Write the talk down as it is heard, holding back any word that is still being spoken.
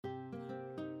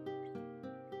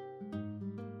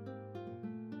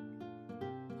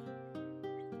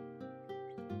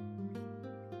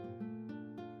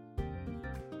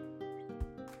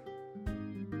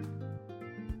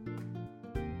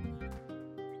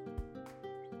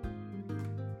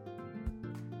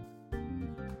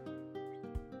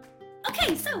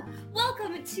Okay, so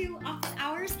welcome to Office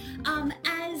Hours.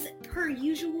 As per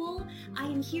usual, I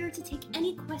am here to take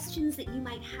any questions that you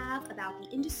might have about the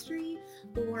industry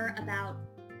or about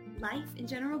life in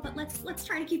general, but let's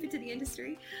try to keep it to the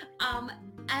industry.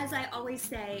 As I always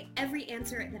say, every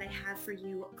answer that I have for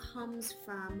you comes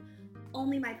from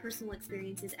only my personal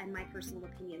experiences and my personal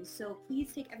opinions. So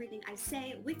please take everything I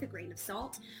say with a grain of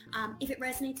salt. If it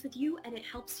resonates with you and it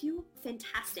helps you,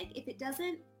 fantastic. If it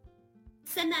doesn't,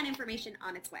 send that information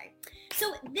on its way.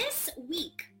 So this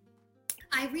week,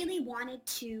 I really wanted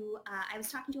to, I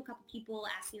was talking to a couple people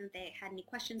asking if they had any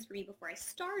questions for me before I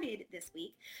started this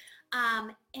week.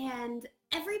 And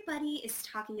everybody is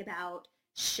talking about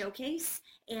Showcase,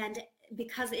 and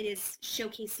because it is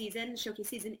Showcase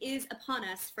season is upon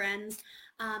us, friends.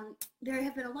 There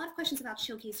have been a lot of questions about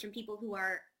Showcase from people who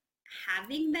are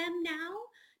having them now,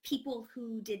 people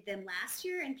who did them last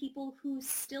year, and people who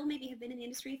still maybe have been in the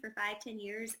industry for 5-10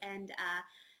 years and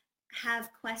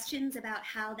have questions about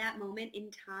how that moment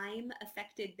in time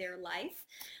affected their life.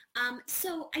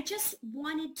 So I just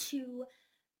wanted to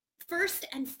first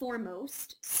and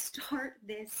foremost start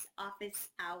this office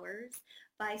hours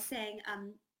by saying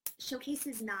Showcase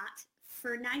is not,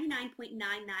 for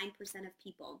 99.99% of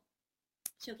people,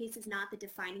 Showcase is not the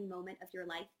defining moment of your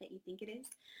life that you think it is.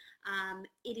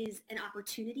 It is an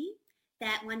opportunity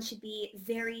that one should be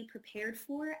very prepared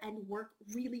for and work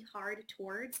really hard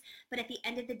towards. But at the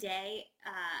end of the day,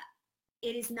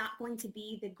 it is not going to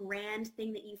be the grand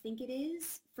thing that you think it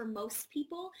is for most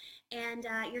people. And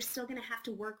you're still going to have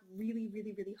to work really,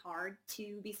 really, really hard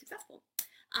to be successful.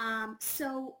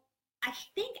 So I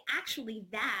think actually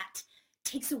that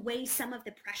takes away some of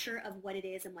the pressure of what it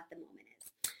is and what the moment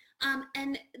is.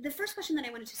 And the first question that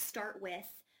I wanted to start with,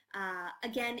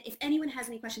 again, if anyone has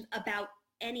any questions about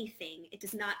anything, it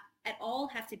does not at all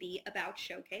have to be about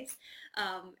Showcase,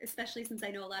 especially since I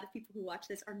know a lot of people who watch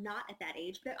this are not at that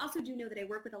age, but I also do know that I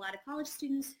work with a lot of college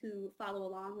students who follow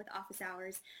along with office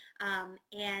hours,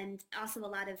 and also a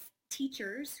lot of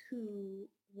teachers who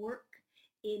work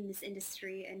in this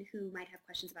industry and who might have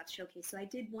questions about Showcase. So I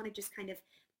did want to just kind of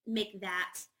make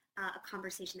that a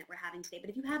conversation that we're having today.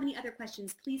 But if you have any other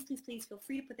questions, please, please, please feel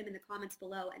free to put them in the comments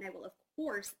below, and I will, of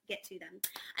course, get to them.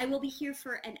 I will be here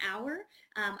for an hour.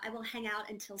 I will hang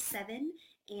out until 7,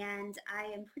 and I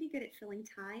am pretty good at filling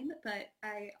time, but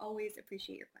I always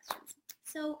appreciate your questions.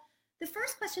 So the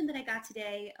first question that I got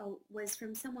today was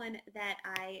from someone that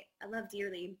I love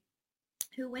dearly,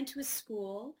 who went to a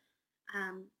school.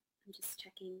 I'm just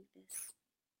checking this.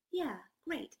 Yeah,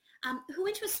 great. Who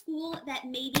went to a school that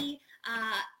maybe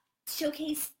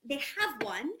Showcase, they have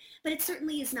one, but it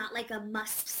certainly is not like a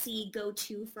must-see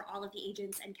go-to for all of the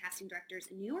agents and casting directors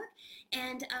in New York.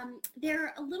 And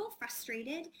they're a little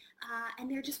frustrated,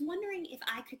 and they're just wondering if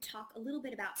I could talk a little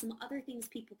bit about some other things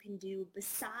people can do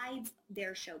besides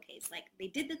their Showcase. Like, they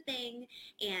did the thing,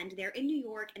 and they're in New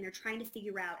York, and they're trying to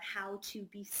figure out how to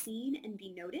be seen and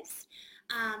be noticed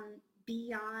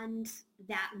beyond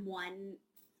that one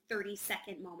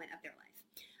 30-second moment of their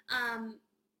life.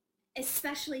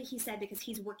 Especially, he said, because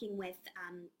he's working with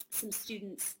some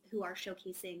students who are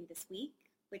showcasing this week,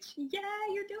 which, yeah,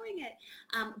 you're doing it,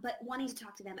 but wanting to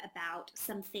talk to them about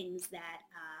some things that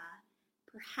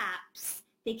perhaps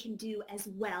they can do as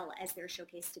well as their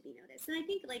showcase to be noticed. And I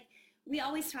think, like, we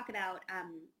always talk about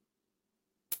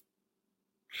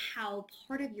how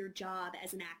part of your job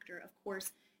as an actor, of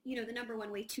course, you know, the number one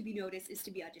way to be noticed is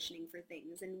to be auditioning for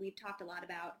things. And we've talked a lot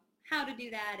about how to do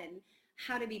that and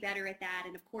how to be better at that.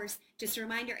 And of course, just a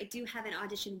reminder, I do have an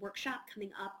audition workshop coming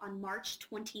up on March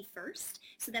 21st.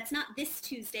 So that's not this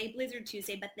Tuesday, Blizzard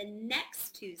Tuesday, but the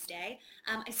next Tuesday.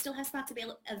 I still have spots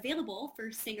available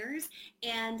for singers,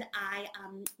 and I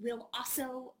will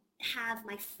also have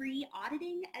my free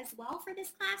auditing as well for this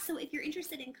class. So if you're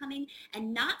interested in coming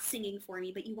and not singing for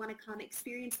me, but you want to come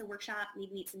experience the workshop,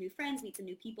 meet some new friends, meet some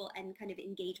new people, and kind of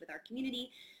engage with our community,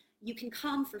 you can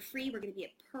come for free. We're going to be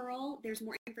at Pearl. There's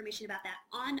more information about that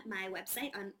on my website,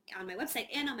 on my website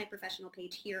and on my professional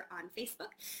page here on Facebook.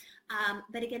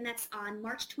 But again, that's on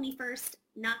March 21st,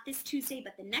 not this Tuesday,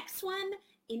 but the next one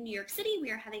in New York City.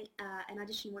 We are having an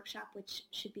audition workshop, which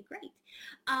should be great.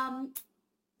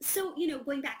 So, you know,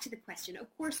 going back to the question,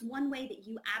 of course, one way that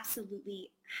you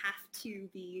absolutely have to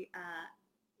be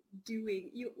doing,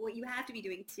 what you have to be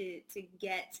doing to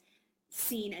get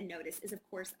seen and noticed is, of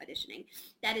course, auditioning.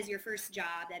 That is your first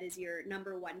job. That is your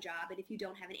number one job. And if you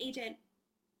don't have an agent,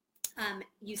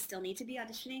 you still need to be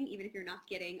auditioning. Even if you're not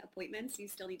getting appointments, you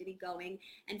still need to be going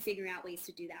and figuring out ways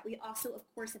to do that. We also, of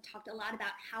course, have talked a lot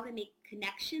about how to make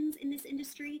connections in this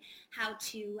industry, how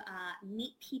to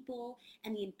meet people,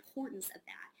 and the importance of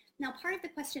that. Now, part of the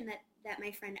question that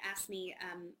my friend asked me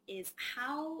is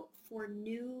how for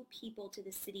new people to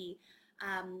the city,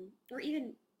 or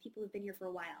even people who've been here for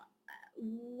a while,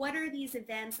 what are these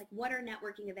events, like what are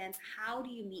networking events? How do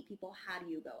you meet people? How do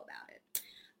you go about it?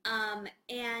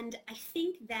 And I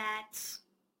think that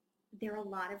there are a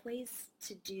lot of ways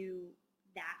to do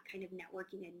that kind of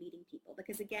networking and meeting people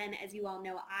because, again, as you all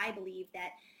know, I believe that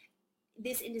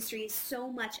this industry is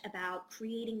so much about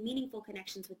creating meaningful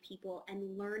connections with people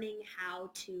and learning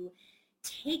how to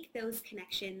take those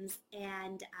connections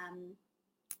and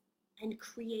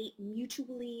create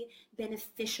mutually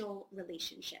beneficial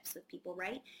relationships with people,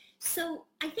 right? So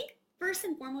I think first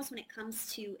and foremost when it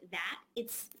comes to that,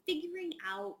 it's figuring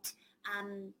out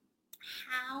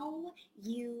how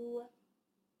you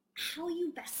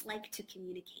best like to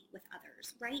communicate with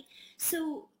others, right?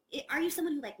 So are you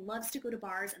someone who like loves to go to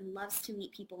bars and loves to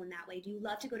meet people in that way? Do you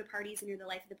love to go to parties and you're the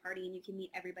life of the party and you can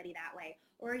meet everybody that way?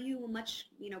 Or are you a much,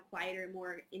 quieter,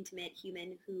 more intimate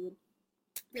human who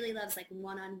really loves like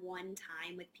one-on-one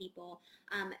time with people?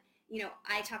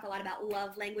 I talk a lot about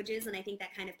love languages, and I think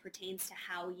that kind of pertains to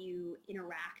how you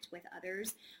interact with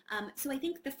others. So I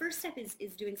think the first step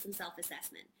is doing some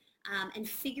self-assessment and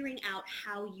figuring out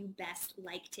how you best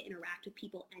like to interact with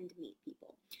people and meet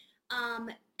people.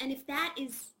 And if that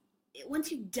is,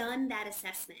 once you've done that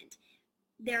assessment,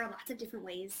 there are lots of different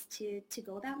ways to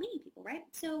go about meeting people, right?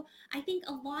 So I think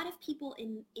a lot of people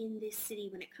in this city,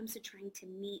 when it comes to trying to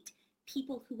meet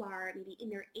people who are maybe in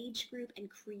their age group and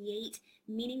create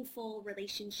meaningful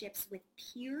relationships with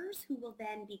peers who will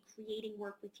then be creating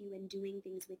work with you and doing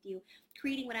things with you,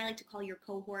 creating what I like to call your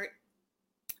cohort,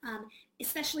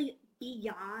 especially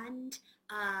beyond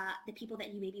the people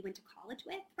that you maybe went to college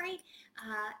with, right,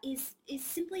 is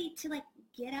simply to like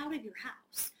get out of your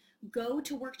house. Go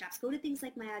to workshops, go to things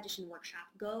like my audition workshop,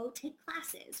 go take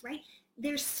classes, right?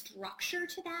 There's structure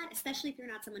to that, especially if you're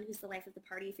not someone who's the life of the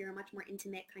party, if you're a much more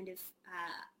intimate kind of,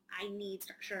 I need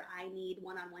structure, I need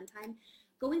one-on-one time.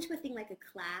 Going to a thing like a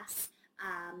class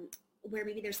where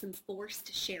maybe there's some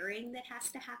forced sharing that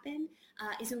has to happen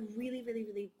is a really, really,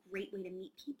 really great way to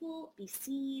meet people, be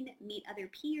seen, meet other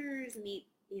peers, meet,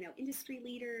 industry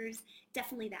leaders,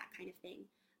 definitely that kind of thing.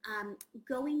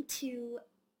 Going to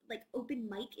like open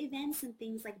mic events and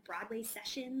things like Broadway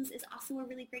sessions is also a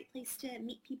really great place to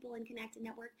meet people and connect and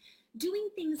network. Doing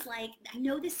things like, I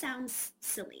know this sounds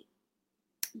silly,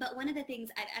 but one of the things,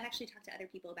 I've actually talked to other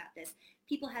people about this.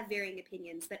 People have varying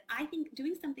opinions, but I think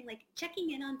doing something like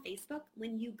checking in on Facebook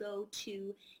when you go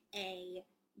to a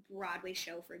Broadway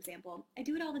show, for example. I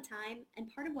do it all the time,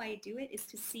 and part of why I do it is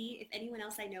to see if anyone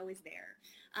else I know is there,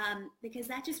 because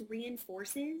that just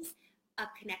reinforces a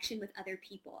connection with other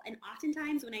people. And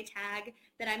oftentimes when I tag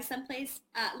that I'm someplace,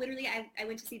 literally I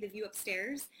went to see The View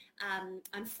Upstairs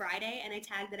on Friday, and I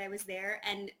tagged that I was there,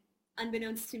 and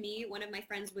unbeknownst to me, one of my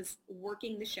friends was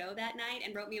working the show that night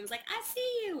and wrote me and was like, I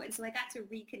see you. And so I got to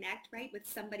reconnect, right, with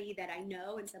somebody that I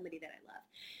know and somebody that I love.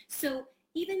 So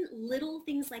even little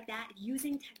things like that,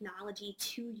 using technology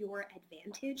to your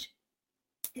advantage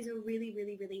is a really,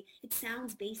 really, really, it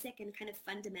sounds basic and kind of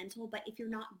fundamental, but if you're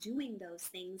not doing those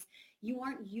things, you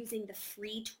aren't using the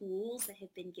free tools that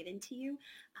have been given to you,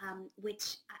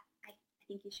 which I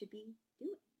think you should be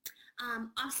doing.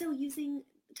 Also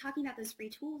talking about those free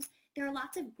tools, there are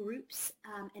lots of groups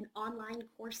and online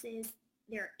courses.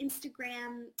 There are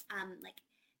Instagram like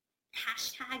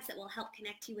hashtags that will help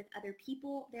connect you with other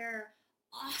people. There are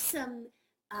awesome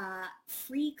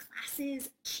free classes,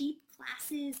 cheap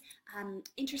classes,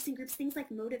 interesting groups, things like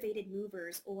Motivated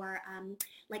Movers or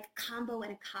like Combo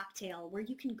and a Cocktail, where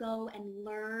you can go and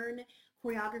learn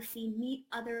choreography, meet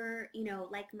other,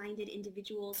 like-minded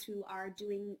individuals who are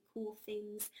doing cool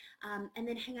things, and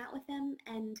then hang out with them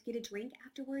and get a drink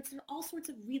afterwards. There are all sorts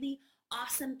of really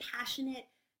awesome, passionate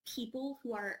people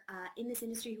who are in this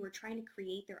industry who are trying to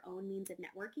create their own means of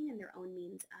networking and their own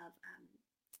means of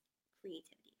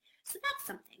creativity. So that's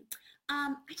something.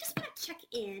 I just want to check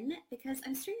in because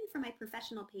I'm streaming from my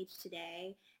professional page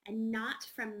today and not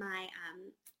from my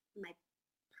my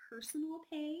personal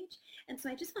page, and so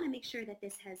I just want to make sure that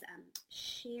this has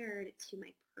shared to my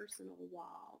personal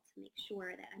wall to make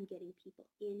sure that I'm getting people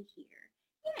in here.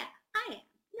 Yeah, I am.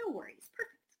 No worries.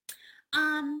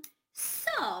 Perfect.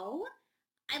 So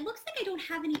it looks like I don't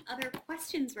have any other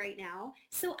questions right now,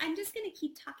 so I'm just going to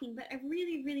keep talking, but I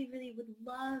really, really, really would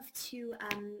love to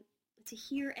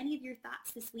hear any of your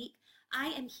thoughts this week. I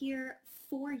am here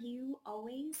for you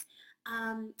always,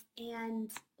 and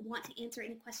want to answer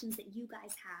any questions that you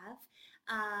guys have.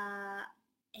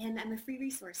 And I'm a free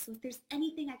resource, so if there's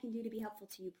anything I can do to be helpful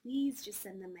to you, please just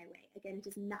send them my way. Again, it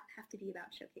does not have to be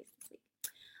about Showcase this week.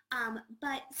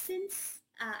 But since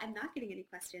I'm not getting any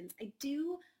questions, I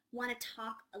do want to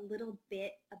talk a little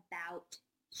bit about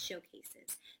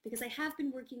showcases because I have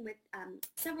been working with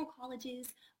several colleges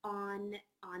on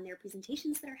their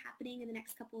presentations that are happening in the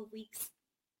next couple of weeks.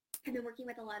 I've been working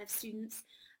with a lot of students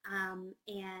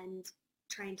and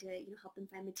trying to help them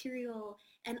find material,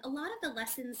 and a lot of the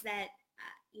lessons that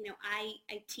I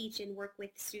teach and work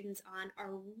with students on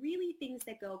are really things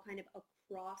that go kind of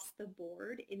across the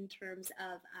board in terms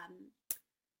of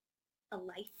a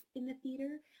life in the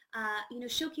theater.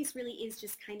 Showcase really is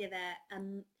just kind of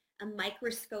a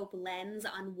microscope lens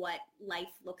on what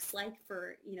life looks like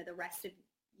for the rest of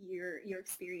your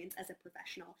experience as a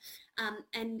professional.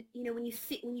 And when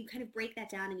you kind of break that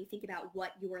down and you think about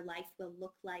what your life will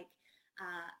look like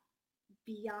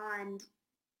beyond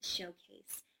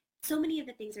showcase, so many of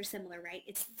the things are similar, right?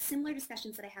 It's similar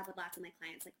discussions that I have with lots of my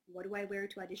clients, like what do I wear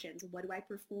to auditions? What do I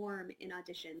perform in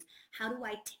auditions? How do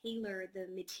I tailor the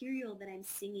material that I'm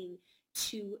singing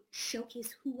to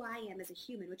showcase who I am as a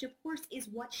human, which of course is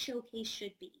what showcase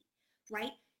should be,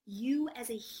 right? You as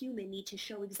a human need to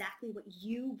show exactly what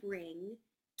you bring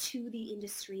to the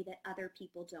industry that other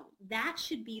people don't. That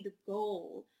should be the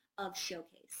goal of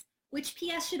showcase, which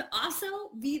PS should also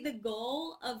be the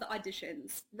goal of the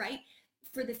auditions, right?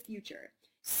 For the future.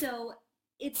 So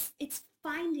it's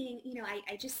finding,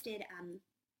 I just did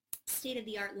State of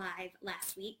the Art Live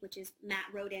last week, which is Matt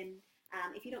Roden.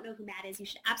 If you don't know who Matt is, you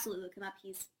should absolutely look him up.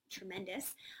 He's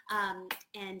tremendous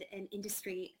and an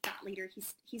industry thought leader.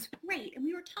 He's great. And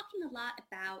we were talking a lot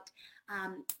about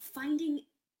finding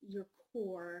your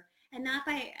core, and not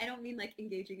by, I don't mean like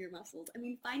engaging your muscles. I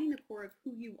mean finding the core of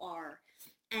who you are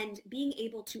and being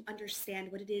able to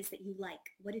understand what it is that you like,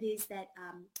 what it is that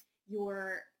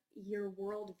your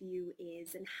worldview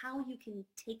is, and how you can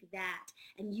take that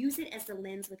and use it as the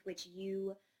lens with which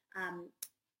you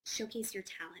showcase your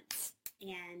talents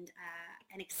and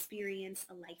experience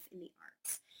a life in the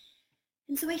arts.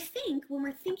 And so I think when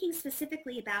we're thinking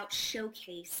specifically about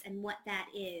showcase and what that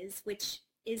is, which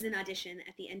is an audition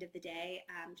at the end of the day,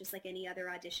 just like any other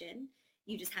audition,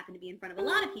 you just happen to be in front of a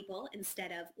lot of people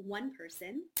instead of one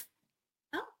person.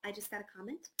 Oh, I just got a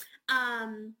comment.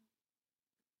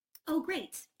 Oh,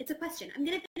 great. It's a question. I'm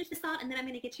going to finish this thought and then I'm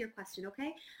going to get to your question,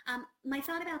 okay? My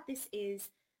thought about this is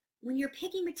when you're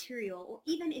picking material, or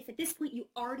even if at this point you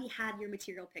already have your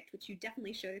material picked, which you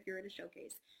definitely should if you're in a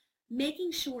showcase,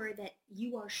 making sure that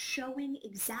you are showing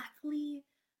exactly,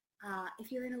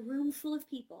 if you're in a room full of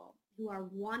people who are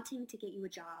wanting to get you a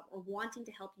job or wanting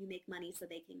to help you make money so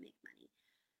they can make money,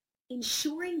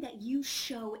 ensuring that you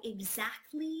show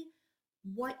exactly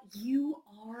what you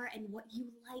are and what you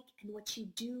like and what you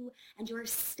do and your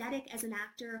aesthetic as an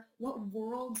actor, what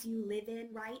worlds you live in,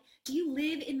 right? Do you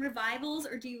live in revivals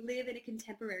or do you live in a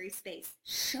contemporary space?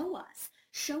 Show us.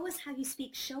 Show us how you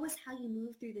speak. Show us how you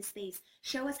move through the space.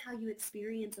 Show us how you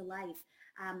experience a life.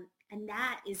 And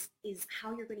that is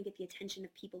how you're going to get the attention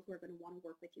of people who are going to want to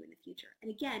work with you in the future. And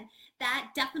again,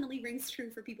 that definitely rings true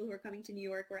for people who are coming to New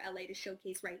York or LA to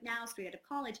showcase right now, straight out of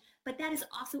college, but that is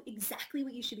also exactly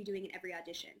what you should be doing in every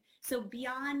audition. So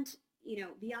beyond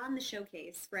the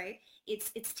showcase, right?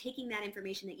 It's taking that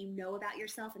information that you know about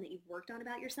yourself and that you've worked on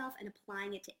about yourself and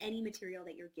applying it to any material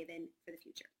that you're given for the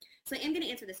future. So I am going to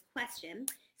answer this question.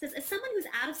 It says, as someone who's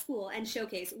out of school and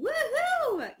showcase,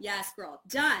 woohoo! Yes, girl,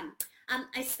 done.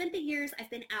 I spent the years I've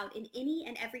been out in any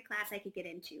and every class I could get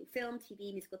into, film,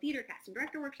 TV, musical theater, casting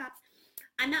director workshops.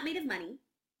 I'm not made of money.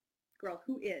 Girl,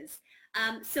 who is?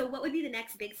 So what would be the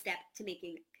next big step to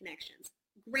making connections?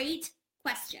 Great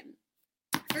question.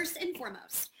 First and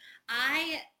foremost,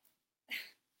 I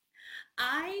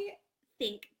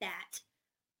think that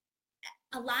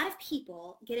a lot of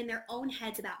people get in their own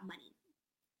heads about money.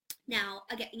 Now,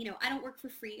 again, I don't work for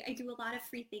free. I do a lot of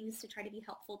free things to try to be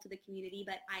helpful to the community,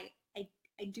 but I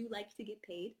do like to get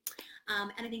paid,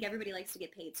 and I think everybody likes to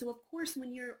get paid. So, of course,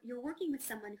 when you're working with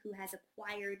someone who has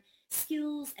acquired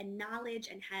skills and knowledge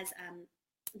and has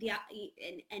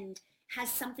and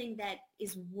has something that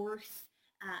is worth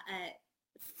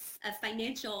a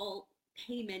financial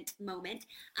payment moment,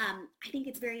 I think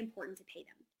it's very important to pay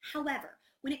them. However,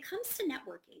 when it comes to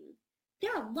networking,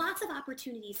 there are lots of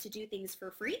opportunities to do things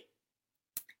for free,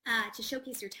 to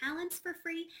showcase your talents for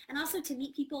free, and also to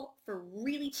meet people for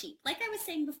really cheap. Like I was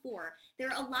saying before, there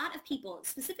are a lot of people,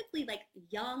 specifically like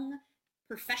young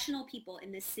professional people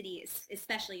in this city,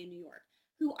 especially in New York,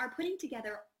 who are putting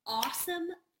together awesome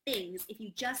things if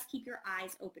you just keep your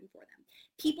eyes open for them.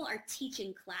 People are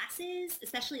teaching classes,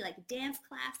 especially like dance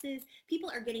classes.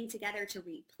 People are getting together to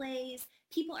read plays.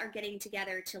 People are getting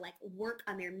together to like work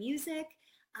on their music.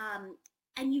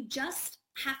 And you just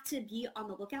have to be on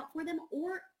the lookout for them,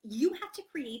 or you have to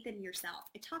create them yourself.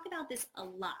 I talk about this a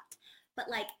lot, but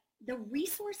like the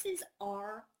resources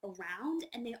are around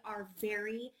and they are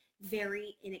very,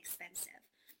 very inexpensive.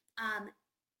 Um,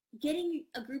 Getting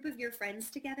a group of your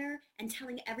friends together and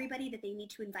telling everybody that they need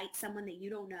to invite someone that you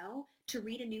don't know to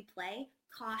read a new play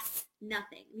costs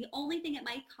nothing. The only thing it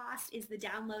might cost is the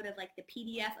download of like the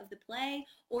PDF of the play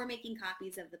or making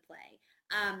copies of the play.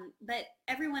 But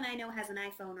everyone I know has an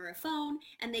iPhone or a phone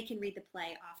and they can read the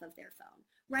play off of their phone,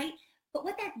 right? But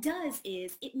what that does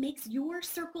is it makes your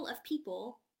circle of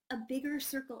people a bigger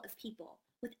circle of people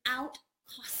without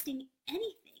costing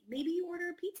anything. Maybe you order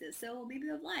a pizza, so maybe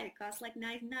the flight costs like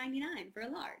 $9.99 for a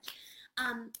large.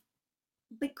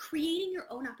 But creating your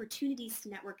own opportunities to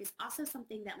network is also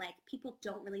something that like people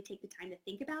don't really take the time to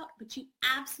think about, but you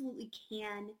absolutely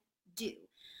can do.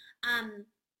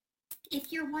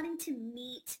 If you're wanting to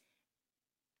meet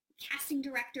casting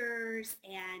directors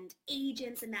and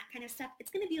agents and that kind of stuff,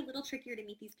 it's going to be a little trickier to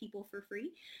meet these people for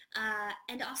free.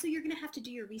 And also you're going to have to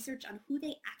do your research on who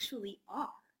they actually are,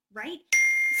 right?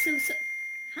 So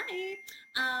hi.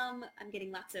 I'm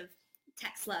getting lots of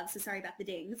text love, so sorry about the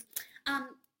dings.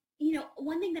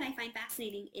 One thing that I find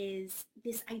fascinating is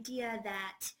this idea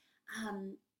that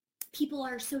people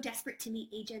are so desperate to meet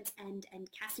agents and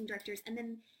casting directors, and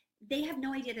then they have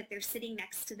no idea that they're sitting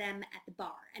next to them at the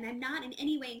bar. And I'm not in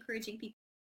any way encouraging people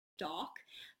to stalk,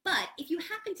 but if you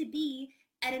happen to be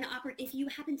at if you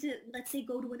happen to, let's say,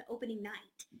 go to an opening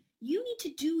night, you need to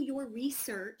do your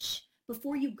research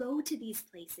before you go to these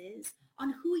places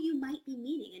on who you might be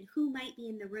meeting and who might be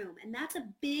in the room. And that's a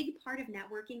big part of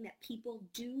networking that people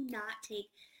do not take,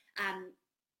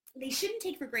 they shouldn't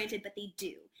take for granted, but they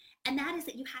do. And that is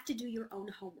that you have to do your own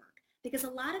homework. Because a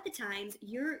lot of the times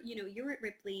you're at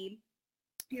Ripley,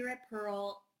 you're at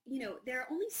Pearl, there are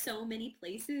only so many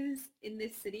places in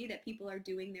this city that people are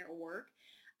doing their work.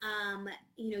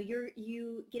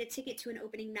 You get a ticket to an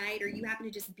opening night, or you happen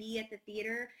to just be at the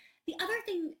theater. The other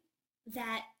thing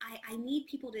that I need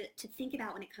people to think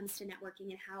about when it comes to networking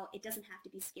and how it doesn't have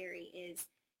to be scary is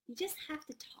you just have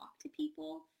to talk to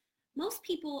people. Most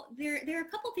people, there are a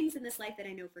couple things in this life that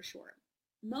I know for sure.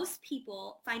 Most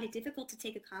people find it difficult to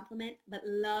take a compliment, but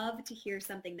love to hear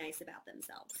something nice about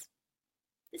themselves.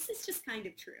 This is just kind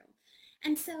of true.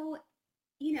 And so,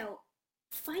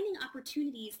 finding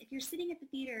opportunities, if you're sitting at the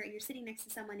theater and you're sitting next to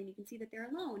someone and you can see that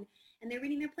they're alone and they're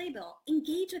reading their playbill,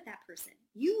 engage with that person.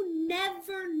 You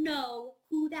never know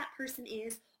who that person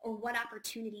is or what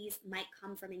opportunities might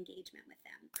come from engagement with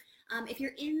them. If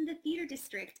you're in the theater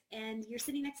district and you're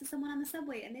sitting next to someone on the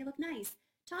subway and they look nice,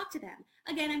 talk to them.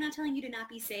 Again, I'm not telling you to not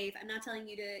be safe. I'm not telling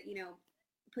you to,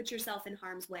 put yourself in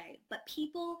harm's way. But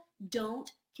people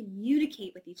don't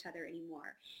communicate with each other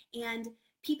anymore. And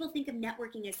people think of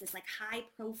networking as this like high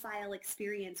profile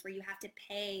experience where you have to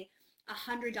pay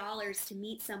 $100 to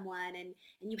meet someone and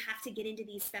you have to get into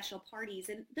these special parties.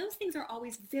 And those things are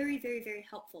always very, very, very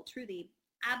helpful, truly,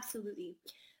 absolutely.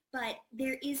 But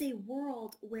there is a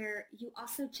world where you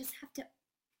also just have to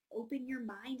open your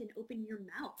mind and open your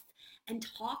mouth and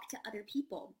talk to other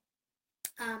people.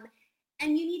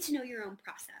 And you need to know your own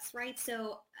process, right?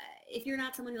 So if you're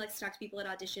not someone who likes to talk to people at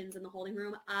auditions in the holding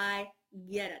room, I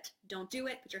get it. Don't do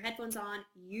it. Put your headphones on.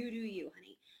 You do you,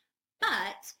 honey.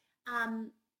 But,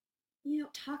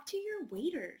 talk to your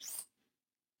waiters.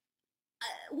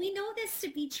 We know this to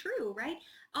be true, right?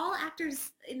 All actors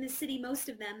in the city, most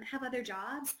of them have other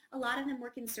jobs. A lot of them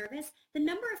work in service. The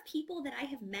number of people that I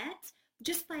have met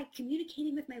just by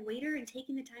communicating with my waiter and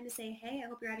taking the time to say, hey, I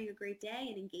hope you're having a great day,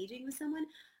 and engaging with someone,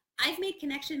 I've made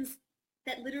connections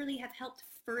that literally have helped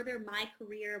further my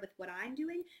career with what I'm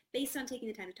doing based on taking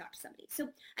the time to talk to somebody. So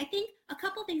I think a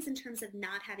couple things in terms of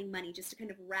not having money, just to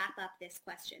kind of wrap up this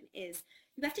question, is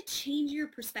you have to change your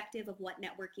perspective of what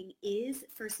networking is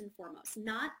first and foremost.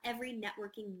 Not every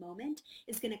networking moment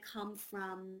is going to come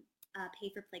from a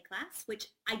pay-for-play class, which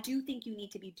I do think you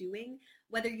need to be doing.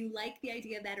 Whether you like the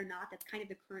idea of that or not, that's kind of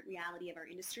the current reality of our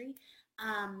industry.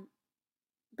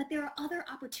 But there are other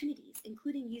opportunities,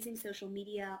 including using social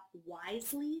media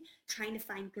wisely, trying to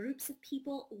find groups of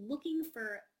people, looking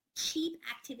for cheap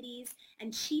activities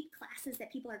and cheap classes that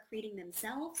people are creating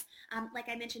themselves. Like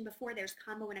I mentioned before, there's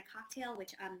Combo and a Cocktail,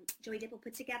 which Joey Dipple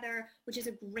put together, which is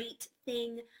a great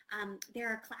thing. There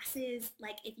are classes,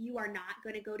 like if you are not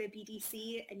going to go to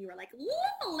BDC and you are like,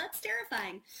 whoa, that's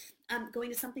terrifying, going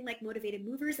to something like Motivated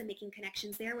Movers and making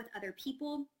connections there with other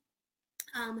people.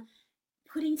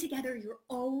 Putting together your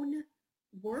own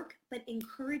work, but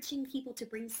encouraging people to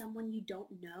bring someone you don't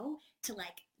know to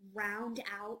like round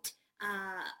out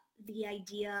the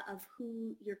idea of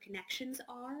who your connections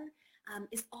are.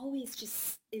 is always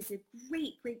just is a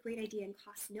great idea and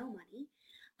costs no money.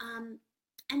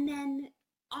 And then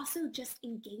also just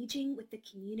engaging with the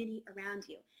community around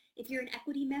you. If you're an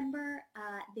equity member,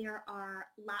 there are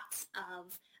lots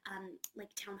of like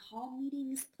town hall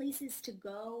meetings, places to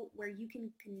go where you can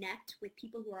connect with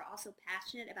people who are also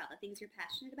passionate about the things you're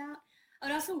passionate about. I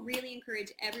would also really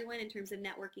encourage everyone in terms of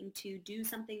networking to do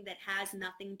something that has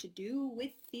nothing to do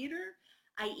with theater,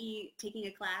 i.e. taking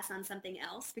a class on something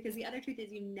else, because the other truth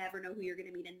is you never know who you're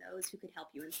going to meet in those who could help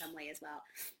you in some way as well.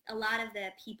 A lot of the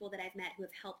people that I've met who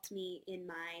have helped me in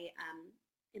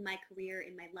my career,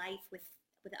 in my life with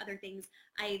other things,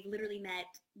 I've literally met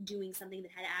doing something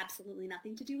that had absolutely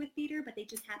nothing to do with theater, but they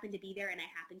just happened to be there and I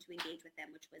happened to engage with them,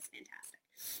 which was fantastic.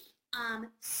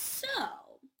 So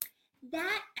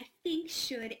that, I think,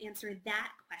 should answer that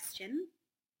question.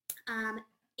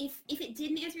 If it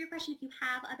didn't answer your question, if you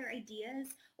have other ideas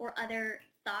or other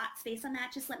thoughts based on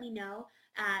that, just let me know.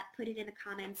 Put it in the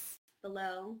comments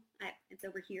below. It's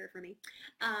over here for me.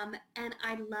 And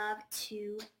I'd love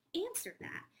to answer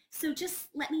that. So just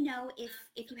let me know if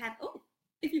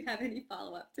you have any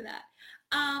follow-up to that.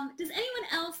 Does anyone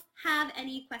else have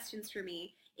any questions for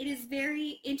me? It is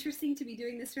very interesting to be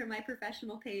doing this from my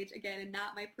professional page again and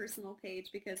not my personal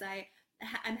page, because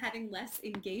I'm having less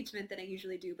engagement than I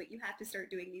usually do, but you have to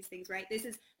start doing these things, right?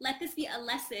 Let this be a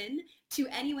lesson to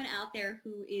anyone out there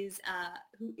who is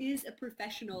a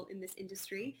professional in this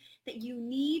industry, that you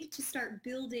need to start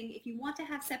building, if you want to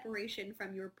have separation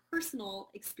from your personal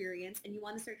experience and you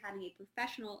want to start having a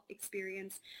professional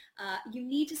experience, you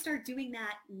need to start doing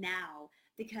that now,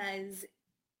 because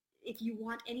if you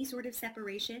want any sort of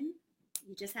separation,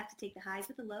 you just have to take the highs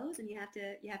with the lows, and you have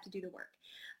to do the work.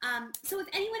 So if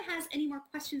anyone has any more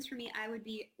questions for me, I would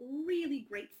be really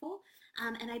grateful,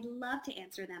 and I'd love to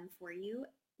answer them for you.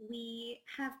 We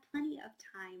have plenty of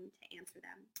time to answer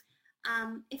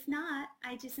them. If not,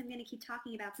 I just am going to keep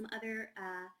talking about some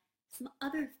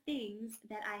other things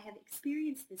that I have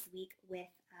experienced this week with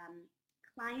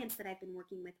clients that I've been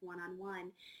working with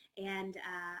one-on-one, and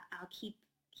I'll keep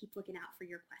looking out for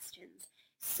your questions.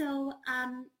 So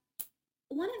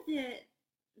one of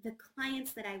the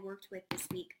clients that I worked with this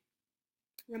week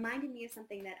reminded me of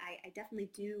something that I definitely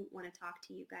do want to talk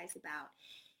to you guys about,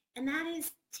 and that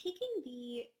is taking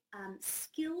the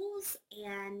skills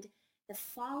and the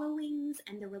followings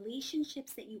and the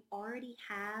relationships that you already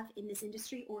have in this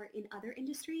industry or in other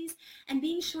industries, and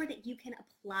being sure that you can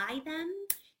apply them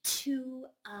to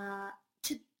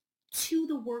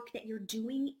the work that you're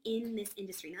doing in this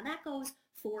industry. Now that goes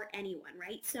for anyone,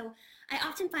 right? So I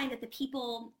often find that the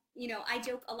people, I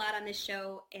joke a lot on this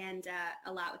show and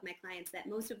a lot with my clients that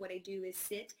most of what I do is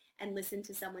sit and listen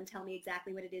to someone tell me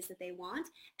exactly what it is that they want,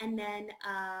 and then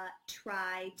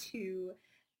try to,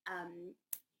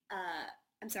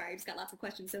 I'm sorry, I just got lots of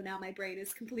questions, so now my brain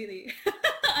is completely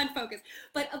unfocused.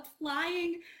 But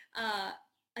applying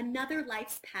another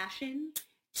life's passion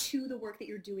to the work that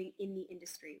you're doing in the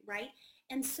industry, right?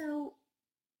 And so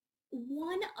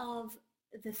one of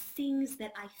the things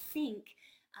that I think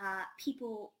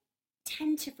people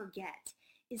tend to forget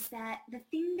is that the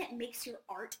thing that makes your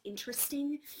art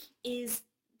interesting is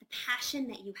the passion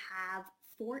that you have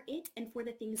for it and for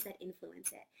the things that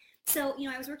influence it. So,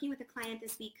 I was working with a client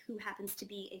this week who happens to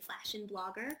be a fashion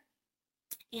blogger,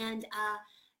 and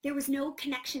there was no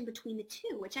connection between the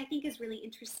two, which I think is really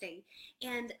interesting.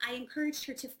 And I encouraged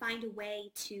her to find a way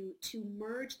to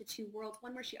merge the two worlds,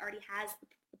 one where she already has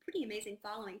a pretty amazing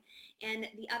following, and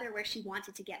the other where she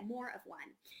wanted to get more of one.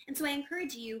 And so I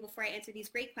encourage you, before I answer these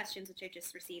great questions which I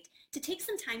just received, to take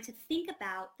some time to think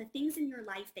about the things in your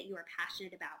life that you are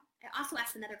passionate about. I also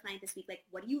asked another client this week, like,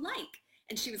 what do you like?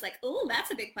 And she was like, oh, that's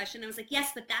a big question. I was like,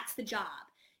 yes, but that's the job.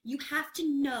 You have to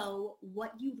know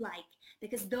what you like,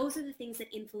 because those are the things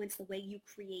that influence the way you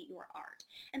create your art.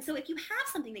 And so if you have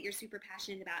something that you're super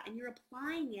passionate about and you're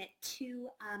applying it to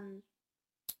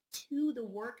the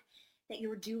work that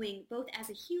you're doing, both as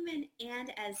a human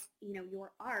and as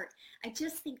your art, I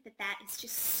just think that that is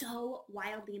just so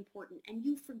wildly important. And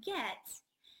you forget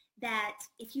that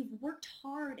if you've worked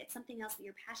hard at something else that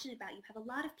you're passionate about, you have a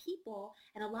lot of people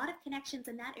and a lot of connections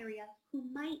in that area who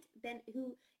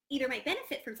either might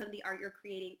benefit from some of the art you're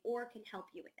creating or can help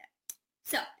you with it.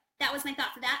 So that was my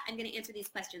thought for that. I'm going to answer these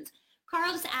questions.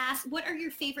 Carl just asked, what are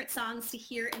your favorite songs to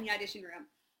hear in the audition room?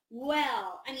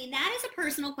 Well, I mean, that is a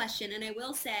personal question, and I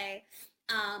will say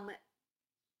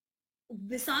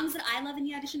the songs that I love in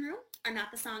the audition room are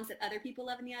not the songs that other people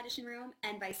love in the audition room,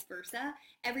 and vice versa.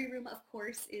 Every room, of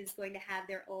course, is going to have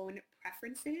their own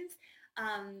preferences.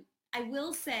 I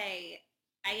will say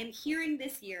I am hearing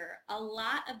this year a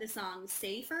lot of the song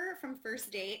Safer from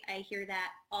First Date. I hear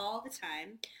that all the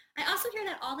time. I also hear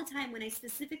that all the time when I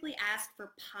specifically ask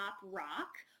for pop rock,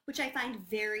 which I find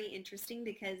very interesting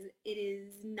because it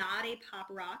is not a pop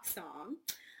rock song.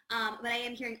 But I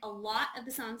am hearing a lot of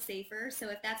the song Safer. So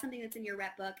if that's something that's in your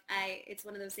rep book, it's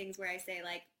one of those things where I say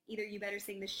like, either you better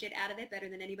sing the shit out of it better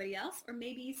than anybody else, or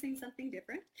maybe you sing something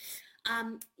different.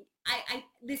 Um,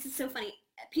 this is so funny.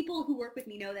 People who work with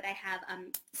me know that I have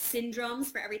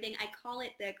syndromes for everything. I call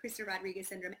it the Krista Rodriguez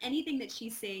syndrome. Anything that she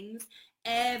sings,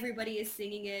 everybody is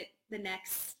singing it the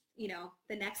next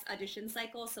audition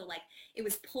cycle. So like it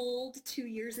was pulled 2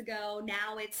 years ago.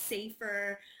 Now it's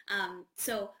Safer.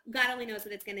 So God only knows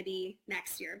what it's going to be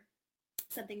next year.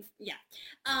 Something, yeah.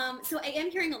 So I am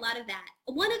hearing a lot of that.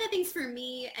 One of the things for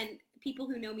me, and people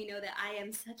who know me know that I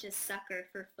am such a sucker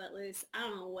for Footloose. I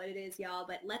don't know what it is, y'all,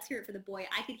 but Let's Hear It for the Boy.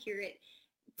 I could hear it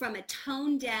from a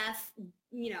tone deaf,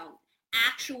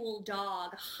 actual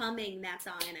dog humming that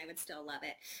song, and I would still love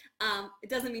it. It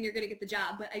doesn't mean you're going to get the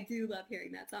job, but I do love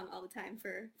hearing that song all the time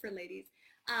for ladies.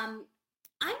 I'm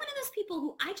one of those people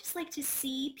who I just like to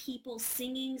see people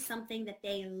singing something that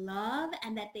they love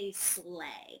and that they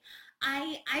slay.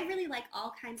 I really like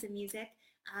all kinds of music.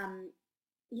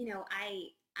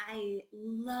 I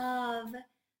love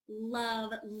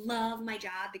my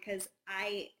job because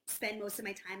I spend most of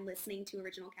my time listening to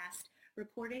original cast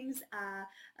recordings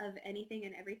of anything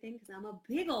and everything because I'm a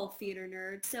big old theater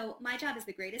nerd. So my job is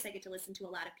the greatest. I get to listen to a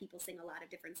lot of people sing a lot of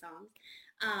different songs.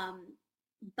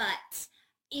 But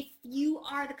if you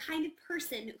are the kind of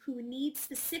person who needs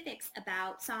specifics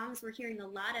about songs we're hearing a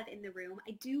lot of in the room,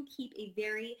 I do keep a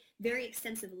very, very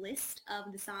extensive list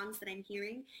of the songs that I'm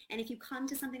hearing. And if you come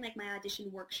to something like my audition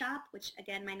workshop, which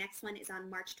again, my next one is on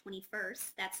March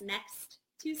 21st, that's next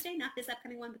Tuesday, not this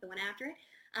upcoming one, but the one after it.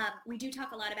 We do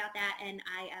talk a lot about that, and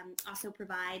I also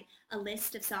provide a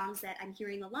list of songs that I'm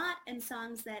hearing a lot and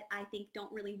songs that I think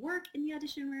don't really work in the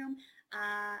audition room.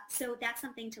 So that's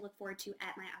something to look forward to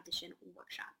at my audition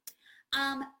workshop.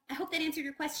 I hope that answered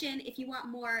your question. If you want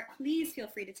more, please feel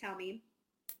free to tell me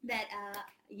that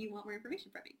you want more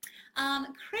information from me.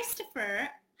 Christopher,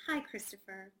 hi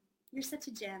Christopher. You're such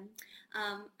a gem.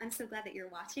 I'm so glad that you're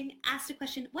watching. Asked a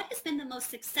question, what has been the most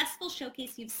successful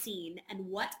showcase you've seen and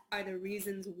what are the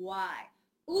reasons why?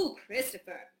 Ooh,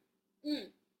 Christopher.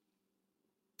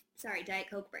 Sorry, Diet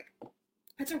Coke break.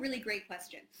 That's a really great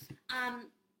question.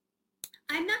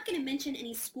 I'm not going to mention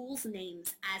any schools'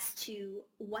 names as to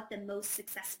what the most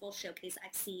successful showcase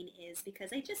I've seen is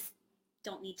because I just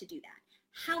don't need to do that.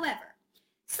 However,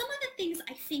 some of the things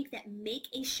I think that make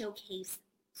a showcase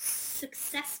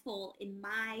successful in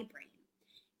my brain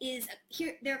is,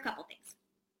 there are a couple things.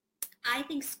 I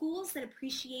think schools that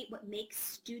appreciate what makes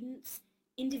students'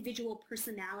 individual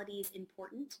personalities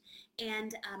important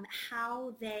and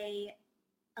how they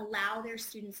allow their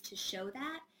students to show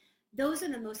that, those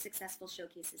are the most successful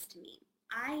showcases to me.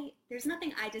 There's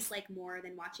nothing I dislike more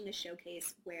than watching a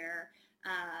showcase where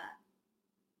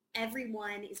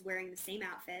everyone is wearing the same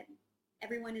outfit,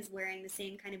 everyone is wearing the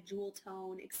same kind of jewel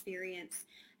tone experience,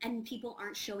 and people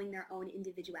aren't showing their own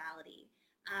individuality.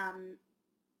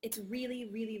 It's really,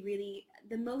 really, really,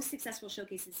 the most successful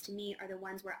showcases to me are the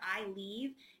ones where I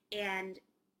leave and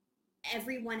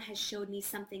everyone has showed me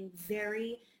something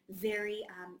very, very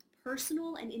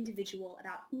personal and individual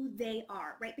about who they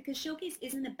are, right? Because showcase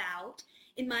isn't about,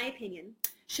 in my opinion,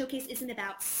 showcase isn't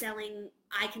about selling,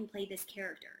 I can play this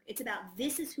character. It's about,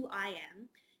 this is who I am.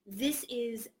 This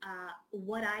is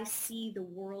what I see the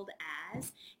world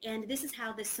as, and this is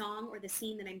how the song or the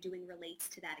scene that I'm doing relates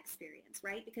to that experience,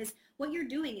 right? Because what you're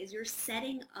doing is you're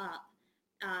setting up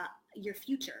your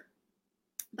future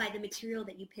by the material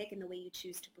that you pick and the way you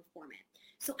choose to perform it.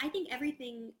 So I think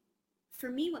everything, for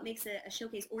me, what makes a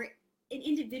showcase or an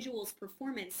individual's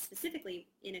performance specifically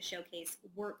in a showcase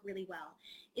work really well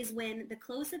is when the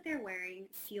clothes that they're wearing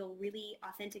feel really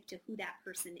authentic to who that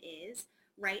person is,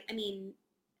 right? I mean,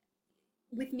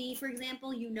 with me, for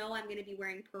example, I'm going to be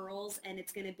wearing pearls and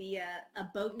it's going to be a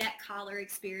boat neck collar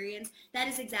experience. That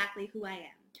is exactly who I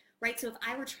am, right? So if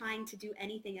I were trying to do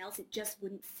anything else, it just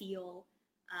wouldn't feel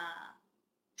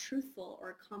truthful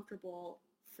or comfortable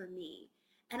for me.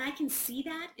 And I can see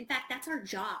that. In fact, that's our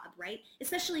job, right?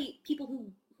 Especially people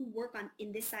who work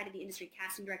in this side of the industry,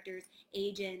 casting directors,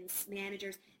 agents,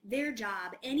 managers, their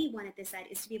job, anyone at this side,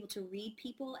 is to be able to read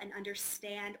people and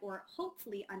understand, or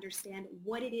hopefully understand,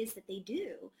 what it is that they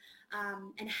do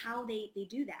and how they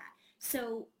do that.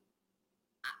 So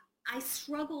I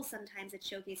struggle sometimes at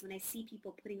Showcase when I see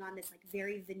people putting on this like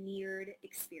very veneered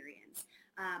experience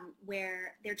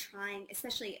where they're trying,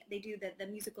 especially they do the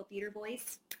musical theater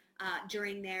voice.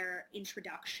 during their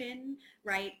introduction,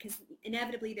 right? Because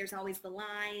inevitably there's always the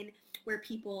line where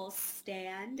people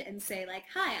stand and say like,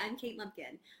 hi, I'm Kate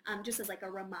Lumpkin, just as like a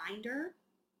reminder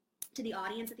to the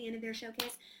audience at the end of their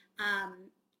showcase.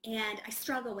 And I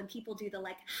struggle when people do the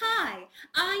like, hi,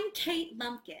 I'm Kate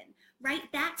Lumpkin, right?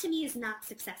 That to me is not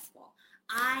successful.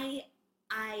 I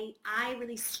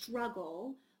really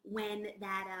struggle when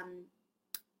that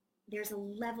there's a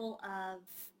level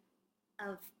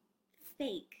of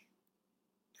fake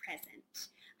present.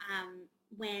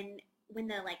 When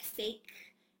the like fake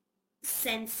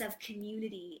sense of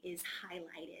community is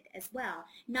highlighted as well.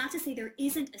 Not to say there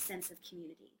isn't a sense of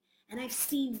community. And I've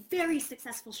seen very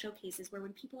successful showcases where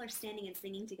when people are standing and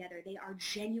singing together, they are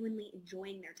genuinely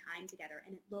enjoying their time together,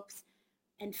 and it looks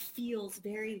and feels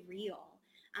very real.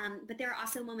 But there are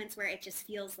also moments where it just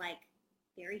feels like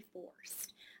very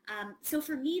forced. So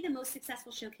for me, the most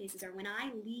successful showcases are when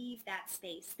I leave that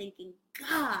space thinking,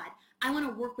 God, I want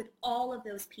to work with all of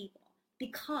those people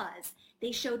because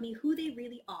they showed me who they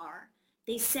really are.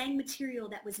 They sang material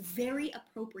that was very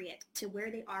appropriate to where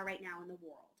they are right now in the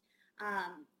world.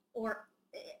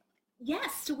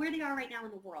 Yes, to where they are right now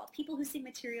in the world. People who sing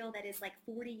material that is like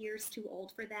 40 years too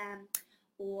old for them,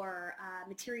 or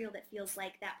material that feels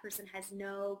like that person has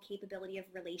no capability of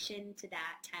relation to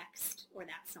that text or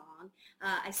that song.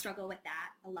 I struggle with that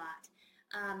a lot.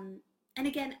 And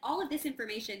again, all of this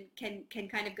information can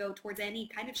kind of go towards any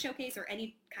kind of showcase or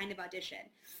any kind of audition,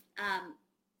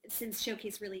 since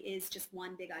showcase really is just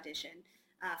one big audition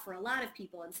for a lot of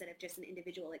people instead of just an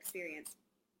individual experience.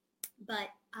 But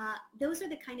those are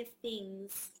the kind of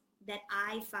things that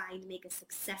I find make a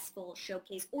successful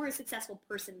showcase or a successful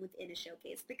person within a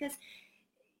showcase. Because,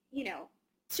 you know,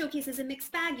 showcase is a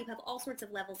mixed bag. You have all sorts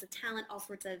of levels of talent, all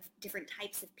sorts of different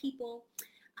types of people.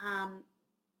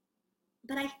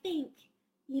 But I think,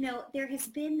 you know, there has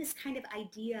been this kind of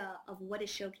idea of what a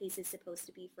showcase is supposed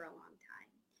to be for a long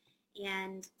time.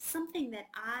 And something that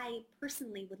I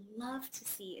personally would love to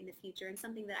see in the future, and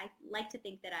something that I like to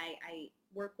think that I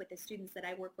work with the students that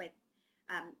I work with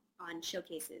on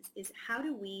showcases, is how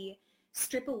do we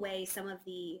strip away some of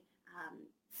the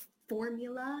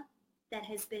formula that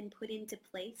has been put into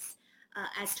place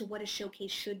as to what a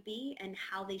showcase should be and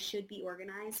how they should be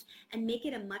organized, and make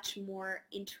it a much more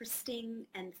interesting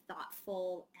and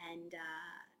thoughtful and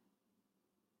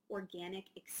organic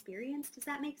experience. Does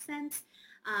that make sense?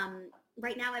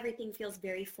 Right now everything feels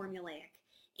very formulaic,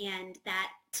 and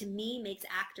that to me makes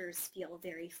actors feel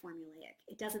very formulaic.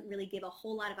 It doesn't really give a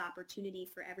whole lot of opportunity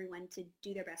for everyone to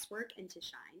do their best work and to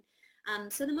shine.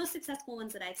 So the most successful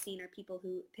ones that I've seen are people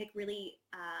who pick really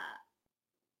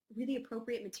really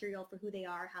appropriate material for who they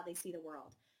are, how they see the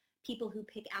world. People who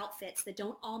pick outfits that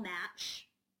don't all match,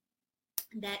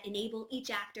 that enable each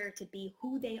actor to be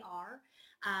who they are.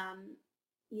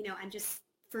 You know,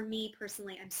 for me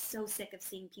personally, I'm so sick of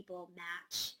seeing people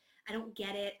match. I don't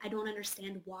get it. I don't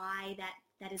understand why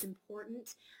that is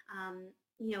important.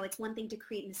 You know, it's one thing to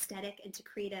create an aesthetic and to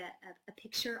create a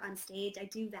picture on stage. I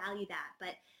do value that,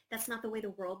 but that's not the way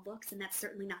the world looks, and that's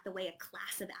certainly not the way a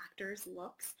class of actors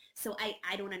looks. So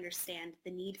I don't understand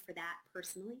the need for that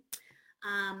personally.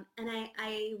 And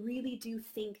I really do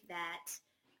think that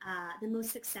the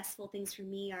most successful things for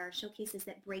me are showcases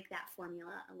that break that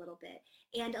formula a little bit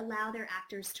and allow their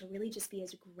actors to really just be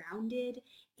as grounded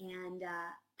and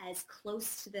as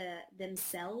close to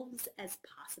themselves as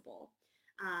possible.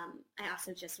 I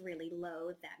also just really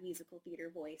loathe that musical theater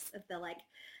voice of the like,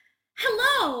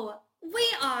 hello, we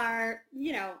are,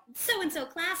 you know, so-and-so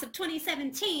class of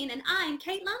 2017, and I'm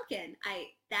Kate Lumpkin.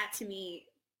 That to me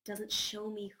doesn't show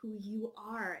me who you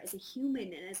are as a human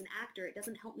and as an actor. It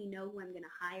doesn't help me know who I'm going to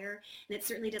hire, and it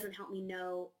certainly doesn't help me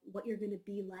know what you're going to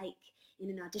be like in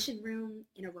an audition room,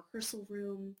 in a rehearsal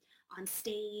room, on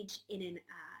stage, in an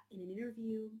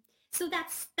interview. So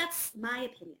that's my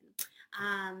opinion.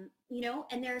 You know,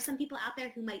 and there are some people out there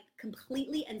who might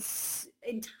completely and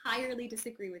entirely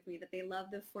disagree with me, that they love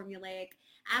the formulaic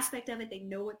aspect of it. They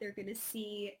know what they're going to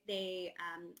see. They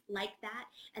like that,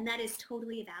 and that is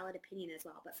totally a valid opinion as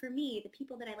well. But for me, the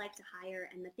people that I like to hire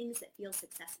and the things that feel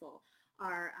successful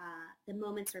are the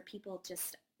moments where people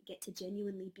just get to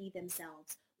genuinely be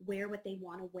themselves, wear what they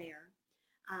want to wear,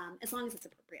 as long as it's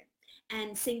appropriate,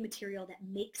 and sing material that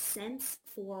makes sense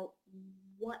for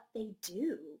what they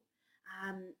do.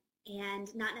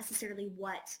 And not necessarily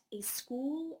what a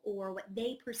school or what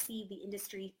they perceive the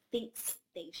industry thinks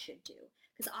they should do.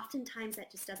 Because oftentimes that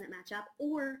just doesn't match up,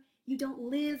 or you don't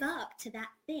live up to that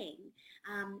thing.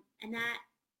 And that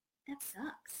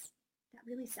sucks. That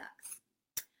really sucks.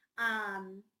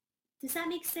 Does that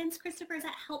make sense, Christopher? Is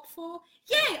that helpful?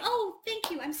 Yay! Oh, thank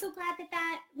you. I'm so glad that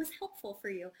that was helpful for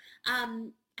you.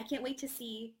 I can't wait to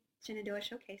see Shenandoah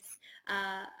Showcase.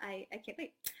 I can't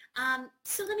wait.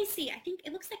 So let me see. I think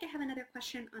it looks like I have another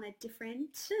question on a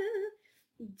different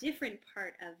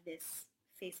part of this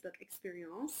Facebook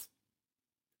experience.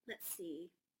 Let's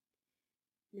see.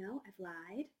 No, I've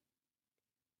lied.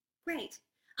 Great.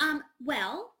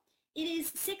 Well, it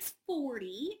is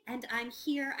 6:40 and I'm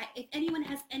here. If anyone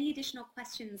has any additional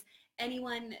questions,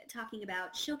 anyone talking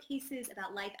about showcases,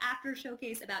 about life after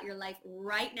showcase, about your life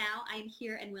right now, I am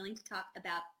here and willing to talk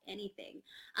about anything.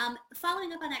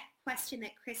 Following up on that question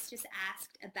that Chris just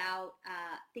asked about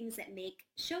things that make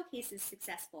showcases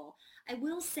successful, I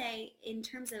will say in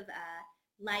terms of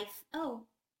life,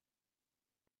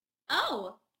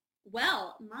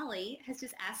 well, Molly has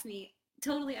just asked me,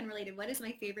 totally unrelated, what is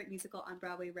my favorite musical on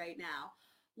Broadway right now?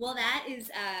 Well, that is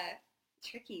a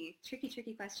tricky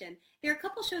question. There are a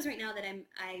couple shows right now that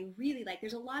I really like.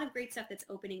 There's a lot of great stuff that's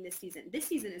opening this season. This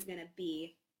season is going to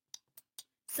be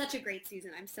such a great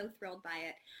season. I'm so thrilled by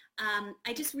it.